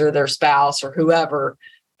kids or their spouse or whoever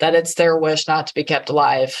that it's their wish not to be kept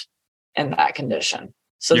alive in that condition.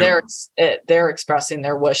 So they're expressing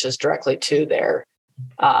their wishes directly to their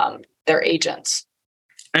agents.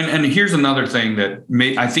 And here's another thing that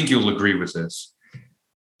I think you'll agree with this.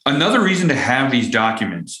 Another reason to have these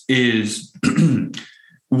documents is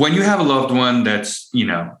when you have a loved one that's,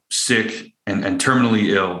 sick and terminally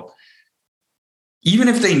ill, even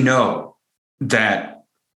if they know that,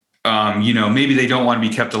 maybe they don't want to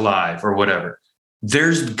be kept alive or whatever,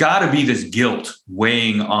 there's got to be this guilt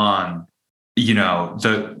weighing on,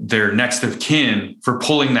 their next of kin for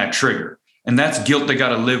pulling that trigger. And that's guilt they got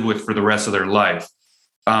to live with for the rest of their life.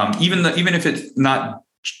 Even if it's not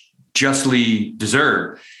justly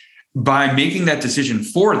deserved, by making that decision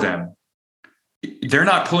for them, they're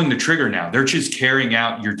not pulling the trigger now. They're just carrying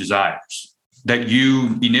out your desires that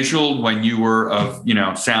you initialed when you were of,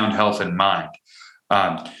 sound health and mind.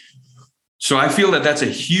 So I feel that that's a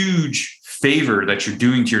huge favor that you're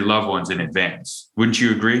doing to your loved ones in advance. Wouldn't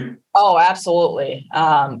you agree? Oh, absolutely.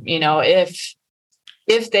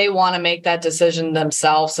 If they want to make that decision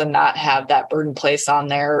themselves and not have that burden placed on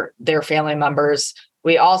their family members,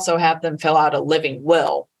 we also have them fill out a living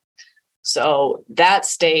will. So that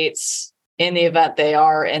states, in the event they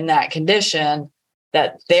are in that condition,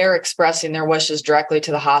 that they're expressing their wishes directly to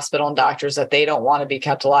the hospital and doctors that they don't want to be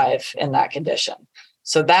kept alive in that condition.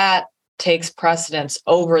 So that takes precedence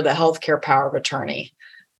over the healthcare power of attorney.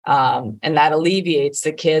 And that alleviates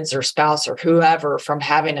the kids or spouse or whoever from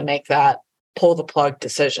having to make that pull the plug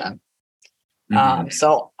decision.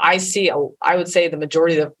 So I would say the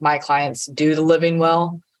majority of my clients do the living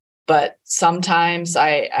will, but sometimes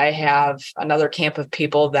I have another camp of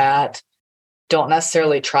people that don't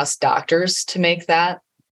necessarily trust doctors to make that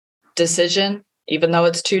decision, even though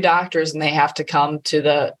it's two doctors and they have to come to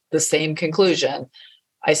the same conclusion.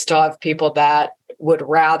 I still have people that would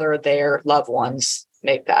rather their loved ones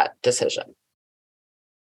make that decision.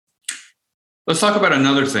 Let's talk about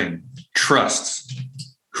another thing, trusts.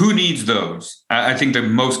 Who needs those? I think the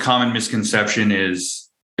most common misconception is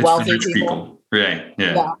it's wealthy rich people. Right.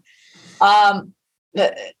 Yeah.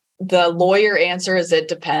 The lawyer answer is it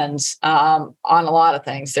depends on a lot of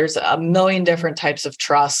things. There's a million different types of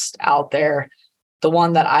trusts out there. The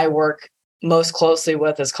one that I work most closely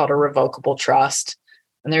with is called a revocable trust.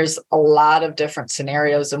 And there's a lot of different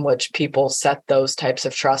scenarios in which people set those types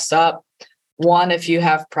of trusts up. One, if you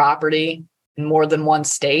have property in more than one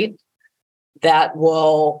state, that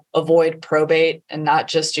will avoid probate, and not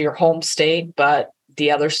just your home state, but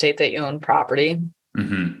the other state that you own property.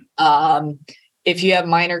 If you have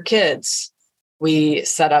minor kids, we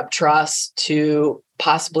set up trusts to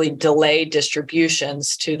possibly delay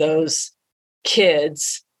distributions to those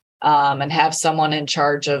kids, and have someone in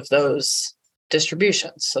charge of those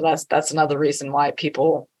distributions. So that's another reason why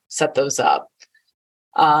people set those up.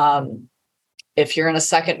 If you're in a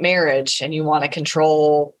second marriage and you want to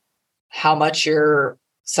control how much your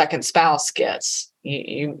second spouse gets,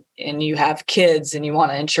 you have kids and you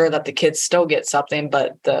want to ensure that the kids still get something,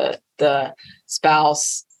 but the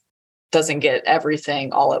spouse doesn't get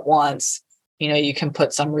everything all at once, you can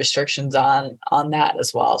put some restrictions on that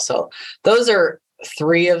as well. So those are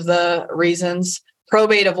three of the reasons.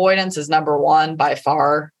 Probate avoidance is number one by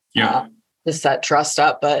far, to set trust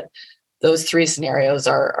up, but those three scenarios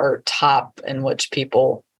are top in which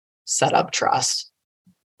people set up trust.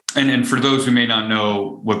 And for those who may not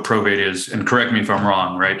know what probate is, and correct me if I'm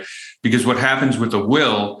wrong, right? Because what happens with a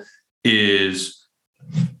will is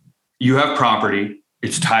you have property,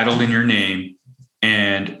 it's titled in your name,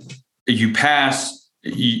 and you pass,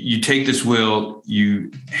 you take this will,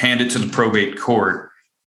 you hand it to the probate court,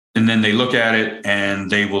 and then they look at it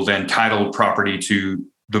and they will then title property to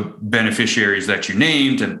the beneficiaries that you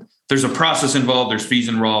named. And there's a process involved, there's fees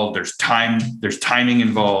involved, there's timing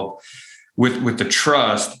involved. With the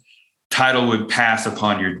trust, title would pass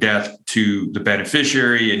upon your death to the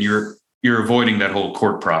beneficiary, and you're avoiding that whole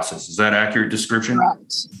court process. Is that accurate description?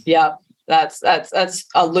 Correct. Yeah, that's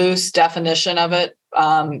a loose definition of it,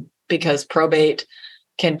 because probate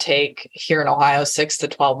can take here in Ohio 6 to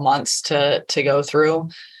 12 months to go through,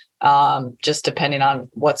 just depending on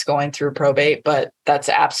what's going through probate. But that's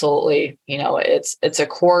absolutely, it's a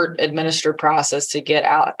court administered process to get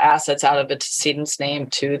out assets out of a decedent's name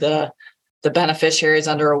to the beneficiaries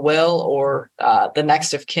under a will, or the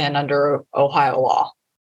next of kin under Ohio law.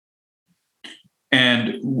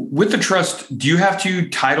 And with the trust, do you have to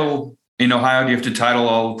title in Ohio? Do you have to title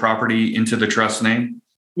all property into the trust name?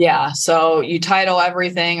 Yeah. So you title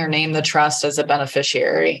everything or name the trust as a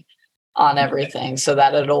beneficiary on everything, so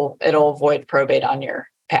that it'll avoid probate on your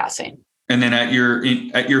passing. And then at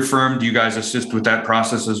your firm, do you guys assist with that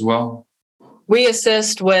process as well? We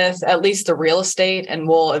assist with at least the real estate, and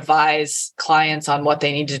we'll advise clients on what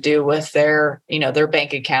they need to do with their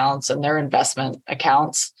bank accounts and their investment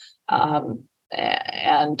accounts.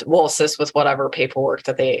 And we'll assist with whatever paperwork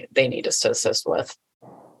that they need us to assist with.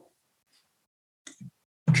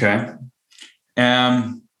 Okay.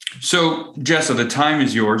 So Jessa, the time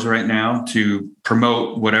is yours right now to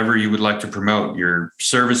promote whatever you would like to promote, your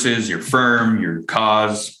services, your firm, your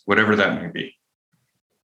cause, whatever that may be.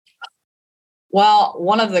 Well,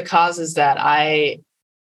 one of the causes that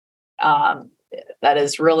that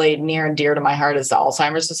is really near and dear to my heart is the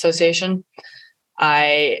Alzheimer's Association.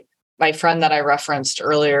 My friend that I referenced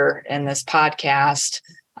earlier in this podcast,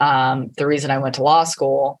 the reason I went to law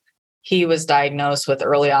school, he was diagnosed with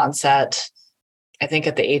early onset, I think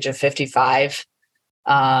at the age of 55.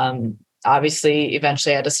 Obviously,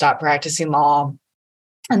 eventually I had to stop practicing law,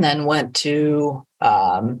 and then went to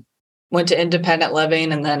independent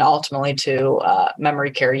living, and then ultimately to memory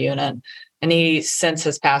care unit. And he since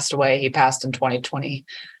has passed away. He passed in 2020.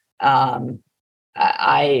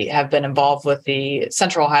 I have been involved with the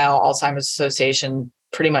Central Ohio Alzheimer's Association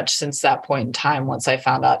pretty much since that point in time, once I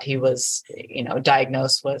found out he was,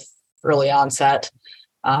 diagnosed with early onset,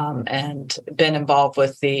 and been involved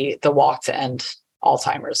with the Walk to End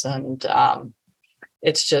Alzheimer's. And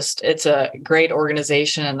it's a great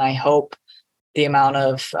organization, and I hope the amount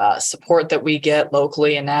of support that we get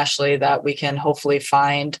locally and nationally, that we can hopefully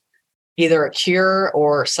find either a cure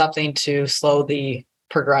or something to slow the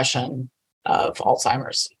progression of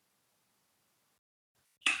Alzheimer's.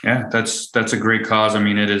 Yeah, that's a great cause. I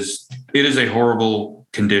mean, it is a horrible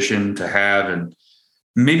condition to have, and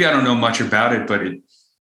maybe I don't know much about it, but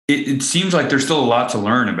it seems like there's still a lot to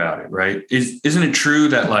learn about it, right? Isn't it true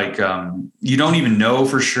that you don't even know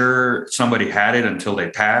for sure somebody had it until they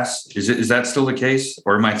pass? Is that still the case,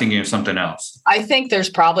 or am I thinking of something else? I think there's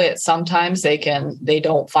probably at sometimes they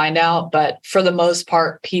don't find out, but for the most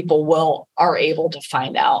part, people are able to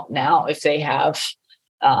find out now if they have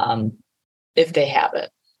it.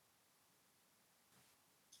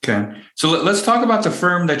 Okay, so let's talk about the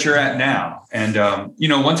firm that you're at now. And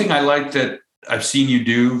one thing I like that I've seen you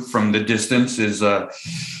do from the distance is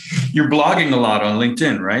you're blogging a lot on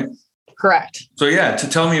LinkedIn, right? Correct. So yeah,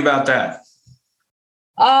 tell me about that.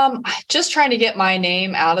 Just trying to get my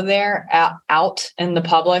name out of there, out in the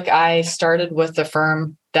public. I started with the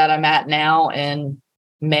firm that I'm at now in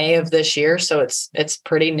May of this year, so it's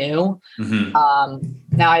pretty new.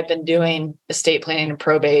 Now I've been doing estate planning and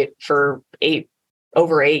probate for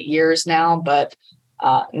over 8 years now, but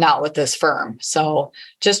not with this firm. So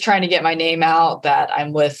just trying to get my name out that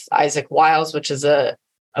I'm with Isaac Wiles, which is a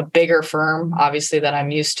bigger firm, obviously, that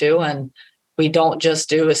I'm used to, and we don't just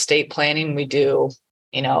do estate planning. We do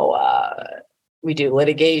we do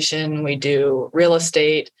litigation, we do real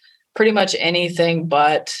estate, pretty much anything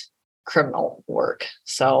but criminal work.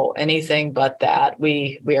 So anything but that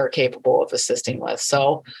we are capable of assisting with.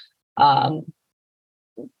 So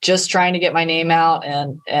just trying to get my name out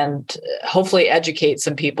and hopefully educate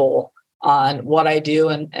some people on what I do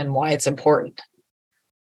and why it's important.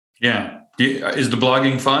 Yeah. Is the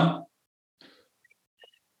blogging fun?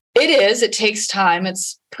 It is. It takes time.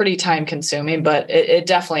 It's pretty time consuming, but it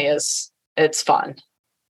definitely is. It's fun.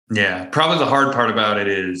 Yeah. Probably the hard part about it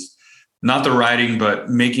is not the writing, but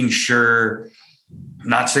making sure I'm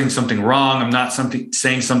not saying something wrong. I'm not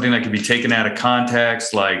saying something that could be taken out of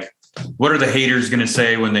context. Like, what are the haters going to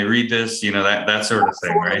say when they read this? That sort of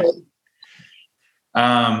thing, right?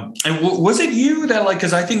 And was it you that, like,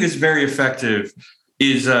 because I think it's very effective,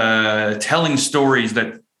 is telling stories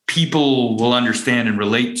that people will understand and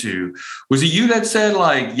relate to. Was it you that said,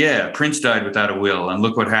 like, yeah, Prince died without a will and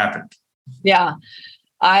look what happened? Yeah.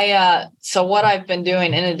 So what I've been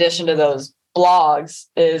doing in addition to those blogs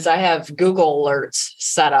is I have Google alerts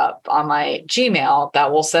set up on my Gmail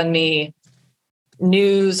that will send me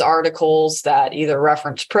news articles that either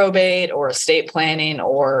reference probate or estate planning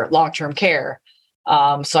or long-term care.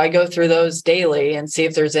 So I go through those daily and see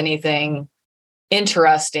if there's anything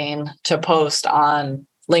interesting to post on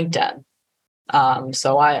LinkedIn.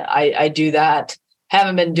 So I do that.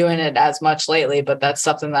 Haven't been doing it as much lately, but that's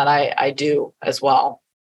something that I do as well.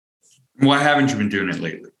 Why haven't you been doing it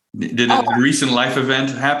lately? Did a recent life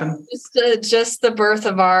event happen? Just the birth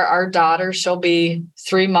of our daughter. She'll be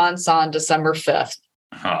 3 months on December 5th.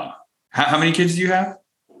 How many kids do you have?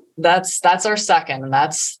 That's our second, and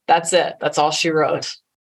that's it. That's all she wrote.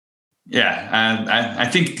 Yeah, I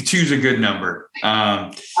think 2 is a good number.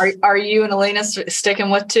 Are you and Elena sticking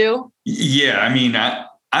with 2? Yeah, I mean,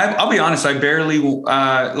 I'll be honest. I barely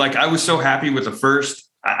I was so happy with the first.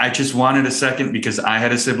 I just wanted a second because I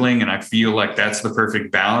had a sibling, and I feel like that's the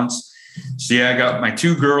perfect balance. So yeah, I got my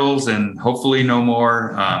 2 girls, and hopefully no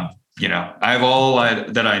more. I have all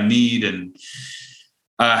that I need. And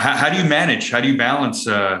how do you manage? How do you balance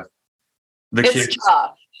the kids? It's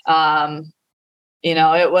tough.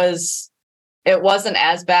 It wasn't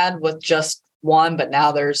as bad with just 1, but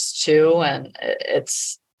now there's 2, and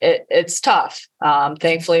it's tough.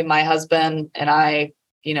 Thankfully, my husband and I,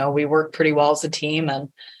 we work pretty well as a team, and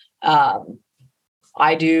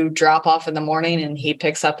I do drop off in the morning and he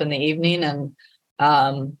picks up in the evening.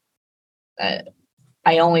 And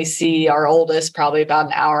I only see our oldest probably about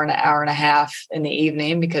an hour and a half in the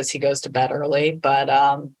evening because he goes to bed early. But,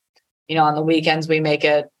 on the weekends, we make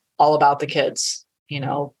it all about the kids,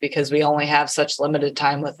 because we only have such limited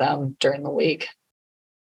time with them during the week.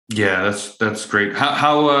 Yeah, that's great.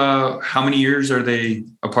 How many years are they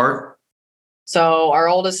apart? So our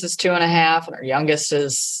oldest is 2.5 and our youngest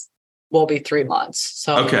will be 3 months.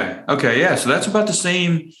 So okay. Yeah. So that's about the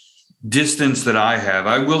same distance that I have.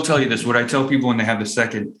 I will tell you this, what I tell people when they have the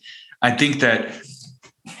second, I think that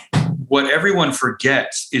what everyone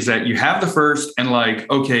forgets is that you have the first and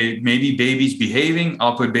okay, maybe baby's behaving.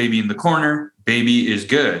 I'll put baby in the corner. Baby is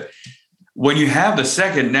good. When you have the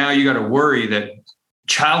second, now you got to worry that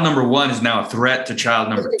child number 1 is now a threat to child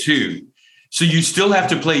number 2. So you still have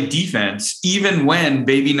to play defense even when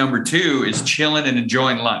baby number 2 is chilling and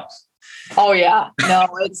enjoying life. Oh yeah, no,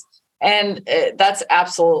 that's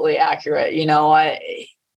absolutely accurate.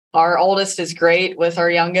 Our oldest is great with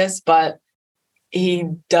our youngest, but he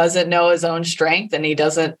doesn't know his own strength and he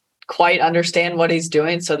doesn't quite understand what he's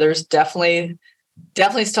doing. So there's definitely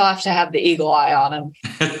still have to have the eagle eye on him.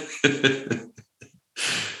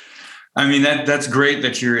 I mean, that's great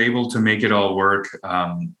that you're able to make it all work.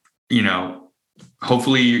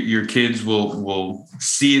 Hopefully your kids will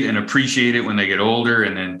see it and appreciate it when they get older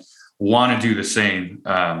and then want to do the same,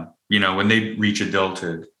 when they reach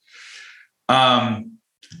adulthood.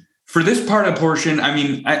 For this portion, I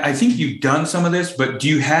mean, I think you've done some of this, but do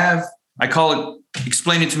you have,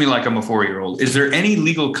 explain it to me like I'm a 4-year-old. Is there any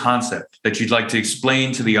legal concept that you'd like to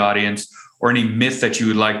explain to the audience or any myth that you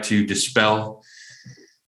would like to dispel?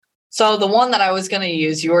 So the one that I was going to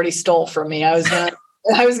use, you already stole from me. I was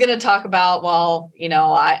going to talk about,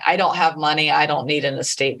 I don't have money. I don't need an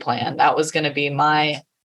estate plan. That was going to be my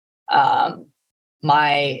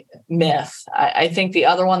my myth. I think the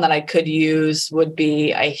other one that I could use would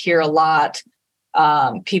be, I hear a lot,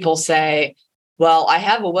 people say, well, I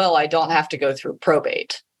have a will, I don't have to go through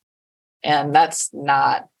probate. And that's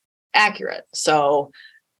not accurate. So,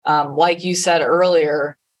 like you said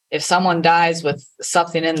earlier, if someone dies with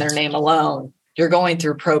something in their name alone, you're going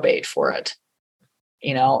through probate for it.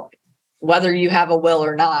 Whether you have a will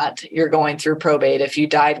or not, you're going through probate if you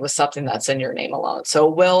died with something that's in your name alone. So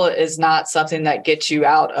will is not something that gets you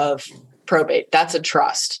out of probate. That's a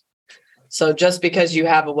trust. So just because you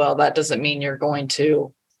have a will, that doesn't mean you're going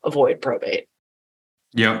to avoid probate.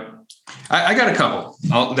 Yep. I got a couple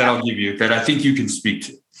that I'll give you that I think you can speak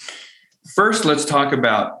to. First, let's talk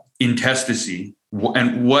about intestacy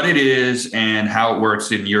and what it is and how it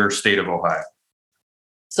works in your state of Ohio.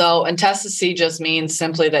 So intestacy just means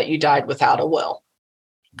simply that you died without a will.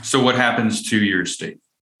 So what happens to your estate?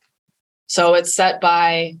 So it's set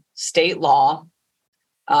by state law.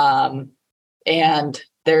 And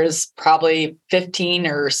there's probably 15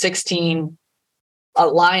 or 16, a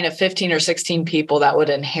line of 15 or 16 people that would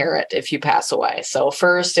inherit if you pass away. So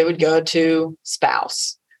first it would go to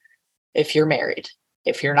spouse if you're married.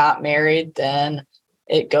 If you're not married, then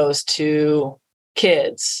it goes to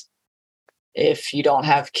kids. If you don't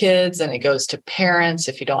have kids, then it goes to parents.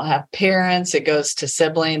 If you don't have parents, it goes to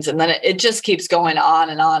siblings. And then it just keeps going on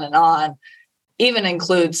and on and on, even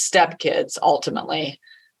includes stepkids ultimately.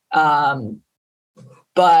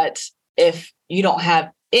 But if you don't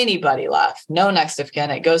have anybody left, no next of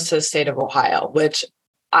kin, it goes to the state of Ohio, which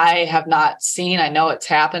I have not seen. I know it's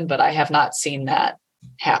happened, but I have not seen that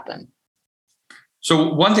happen.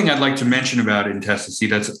 So one thing I'd like to mention about intestacy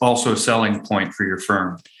that's also a selling point for your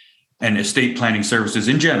firm and estate planning services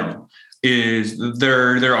in general is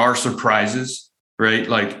there are surprises, right?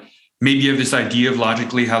 Like maybe you have this idea of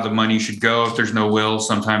logically how the money should go. If there's no will,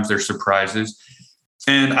 sometimes there's surprises.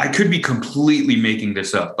 And I could be completely making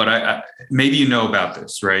this up, but I maybe you know about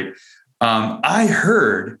this, right? I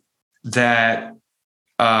heard that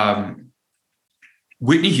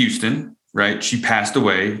Whitney Houston, right? She passed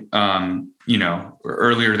away,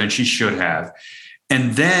 earlier than she should have.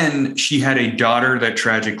 And then she had a daughter that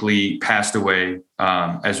tragically passed away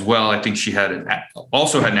as well. I think she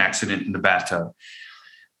also had an accident in the bathtub.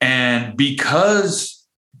 And because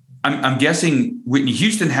I'm guessing Whitney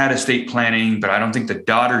Houston had estate planning, but I don't think the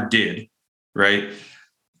daughter did, right?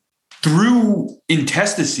 Through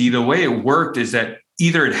intestacy, the way it worked is that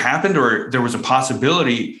either it happened or there was a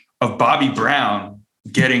possibility of Bobby Brown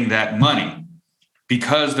getting that money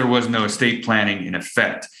because there was no estate planning in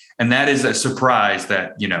effect. And that is a surprise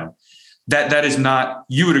that, that is not,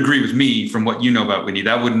 you would agree with me from what you know about Whitney,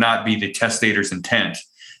 that would not be the testator's intent.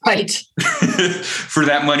 Right. For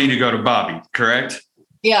that money to go to Bobby, correct?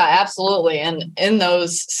 Yeah, absolutely. And in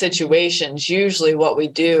those situations, usually what we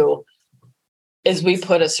do is we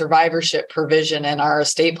put a survivorship provision in our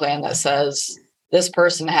estate plan that says this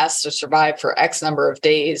person has to survive for X number of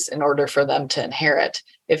days in order for them to inherit.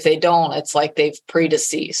 If they don't, it's like they've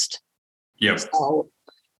predeceased. Yes. So,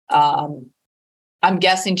 I'm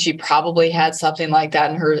guessing she probably had something like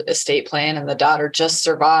that in her estate plan, and the daughter just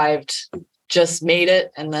survived, just made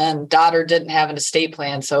it, and then daughter didn't have an estate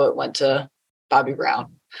plan, so it went to Bobby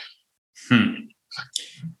Brown. And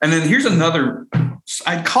then here's another,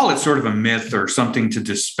 I'd call it sort of a myth or something to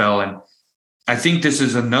dispel. And I think this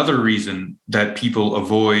is another reason that people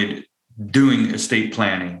avoid doing estate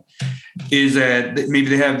planning is that maybe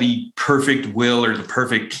they have the perfect will or the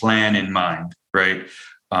perfect plan in mind, right?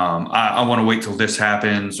 I want to wait till this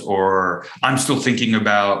happens, or I'm still thinking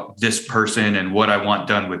about this person and what I want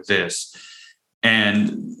done with this.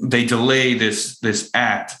 And they delay this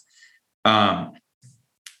act.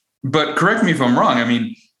 But correct me if I'm wrong. I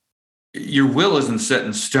mean, your will isn't set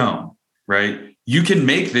in stone, right? You can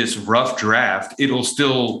make this rough draft. It'll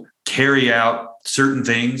still carry out certain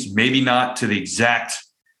things, maybe not to the exact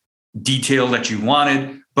detail that you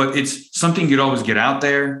wanted, but it's something you'd always get out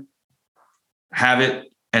there, have it,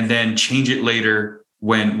 and then change it later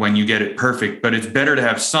when you get it perfect. But it's better to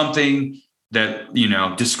have something that,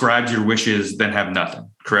 describes your wishes than have nothing,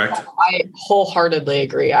 correct? I wholeheartedly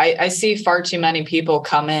agree. I see far too many people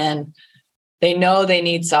come in. They know they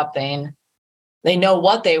need something. They know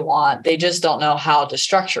what they want. They just don't know how to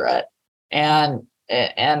structure it. And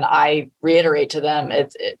I reiterate to them,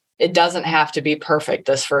 it doesn't have to be perfect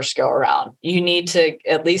this first go around. You need to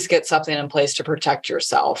at least get something in place to protect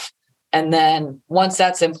yourself. And then once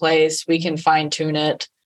that's in place, we can fine tune it,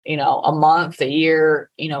 a month, a year,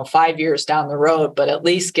 5 years down the road, but at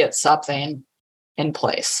least get something in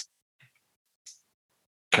place.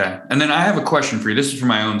 Okay. And then I have a question for you. This is for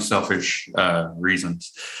my own selfish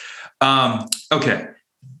reasons. Okay.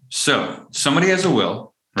 So somebody has a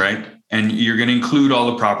will, right? And you're going to include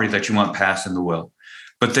all the property that you want passed in the will.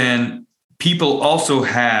 But then people also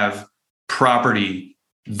have property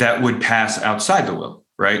that would pass outside the will,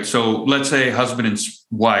 right? So let's say husband and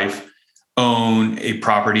wife own a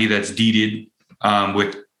property that's deeded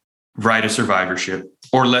with right of survivorship.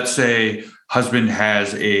 Or let's say husband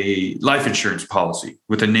has a life insurance policy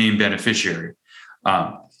with a named beneficiary.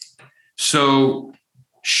 So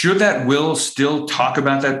should that will still talk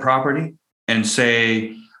about that property and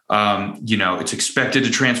say, it's expected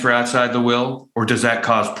to transfer outside the will, or does that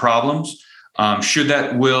cause problems? Should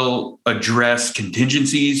that will address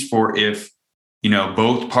contingencies for if,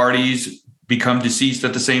 both parties become deceased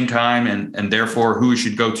at the same time and therefore who it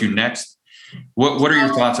should go to next? What are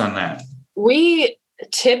your thoughts on that? We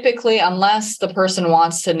typically, unless the person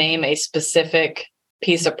wants to name a specific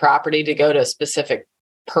piece of property to go to a specific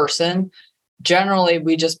person, generally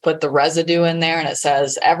we just put the residue in there and it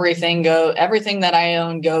says everything that I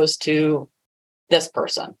own goes to this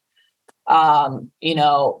person.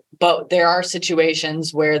 But there are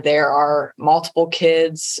situations where there are multiple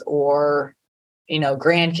kids or,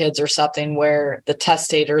 grandkids or something where the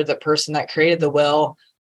testator, the person that created the will,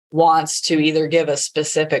 wants to either give a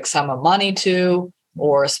specific sum of money to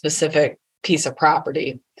or a specific piece of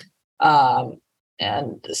property. And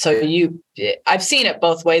so I've seen it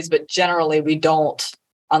both ways, but generally we don't,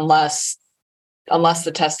 unless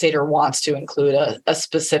the testator wants to include a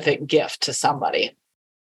specific gift to somebody.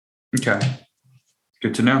 Okay.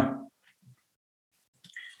 Good to know.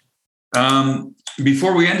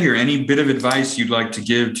 Before we end here, any bit of advice you'd like to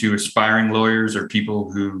give to aspiring lawyers or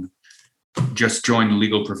people who just joined the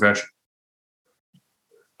legal profession?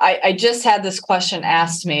 I just had this question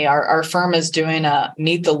asked me. Our firm is doing a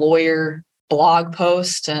Meet the Lawyer blog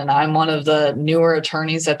post, and I'm one of the newer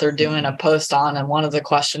attorneys that they're doing a post on. And one of the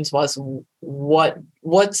questions was,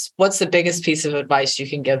 what's the biggest piece of advice you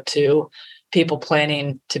can give to people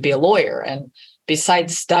planning to be a lawyer? And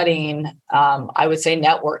besides studying, I would say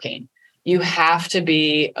networking. You have to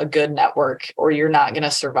be a good network or you're not going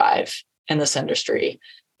to survive in this industry.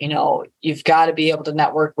 You've got to be able to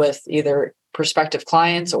network with either prospective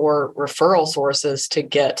clients or referral sources to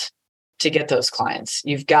get those clients.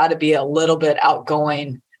 You've got to be a little bit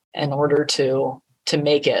outgoing in order to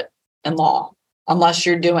make it in law, unless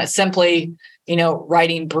you're doing simply,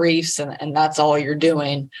 writing briefs and that's all you're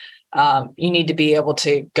doing. You need to be able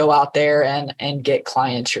to go out there and get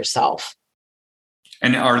clients yourself.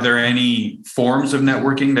 And are there any forms of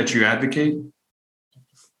networking that you advocate?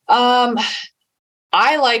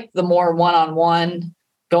 I like the more one-on-one,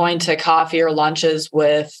 going to coffee or lunches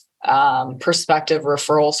with prospective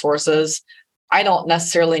referral sources. I don't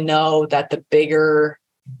necessarily know that the bigger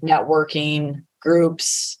networking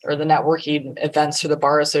groups or the networking events through the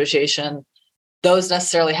Bar Association, those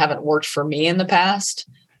necessarily haven't worked for me in the past.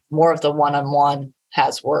 More of the one-on-one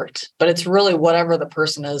has worked, but it's really whatever the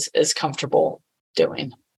person is comfortable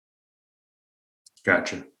doing.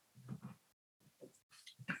 Gotcha.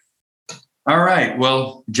 All right.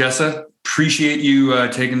 Well, Jessa, appreciate you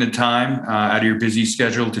taking the time out of your busy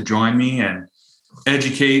schedule to join me and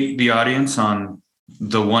educate the audience on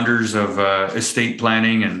the wonders of estate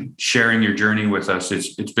planning and sharing your journey with us.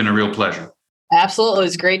 It's been a real pleasure. Absolutely. It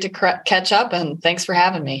was great to catch up, and thanks for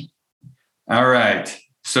having me. All right.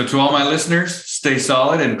 So to all my listeners, stay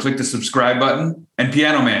solid and click the subscribe button. And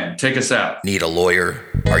Piano Man, take us out. Need a lawyer?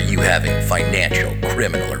 Are you having financial,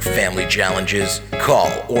 criminal, or family challenges?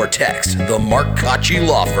 Call or text the Mark Kachi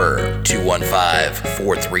Law Firm,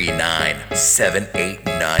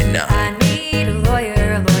 215-439-7899.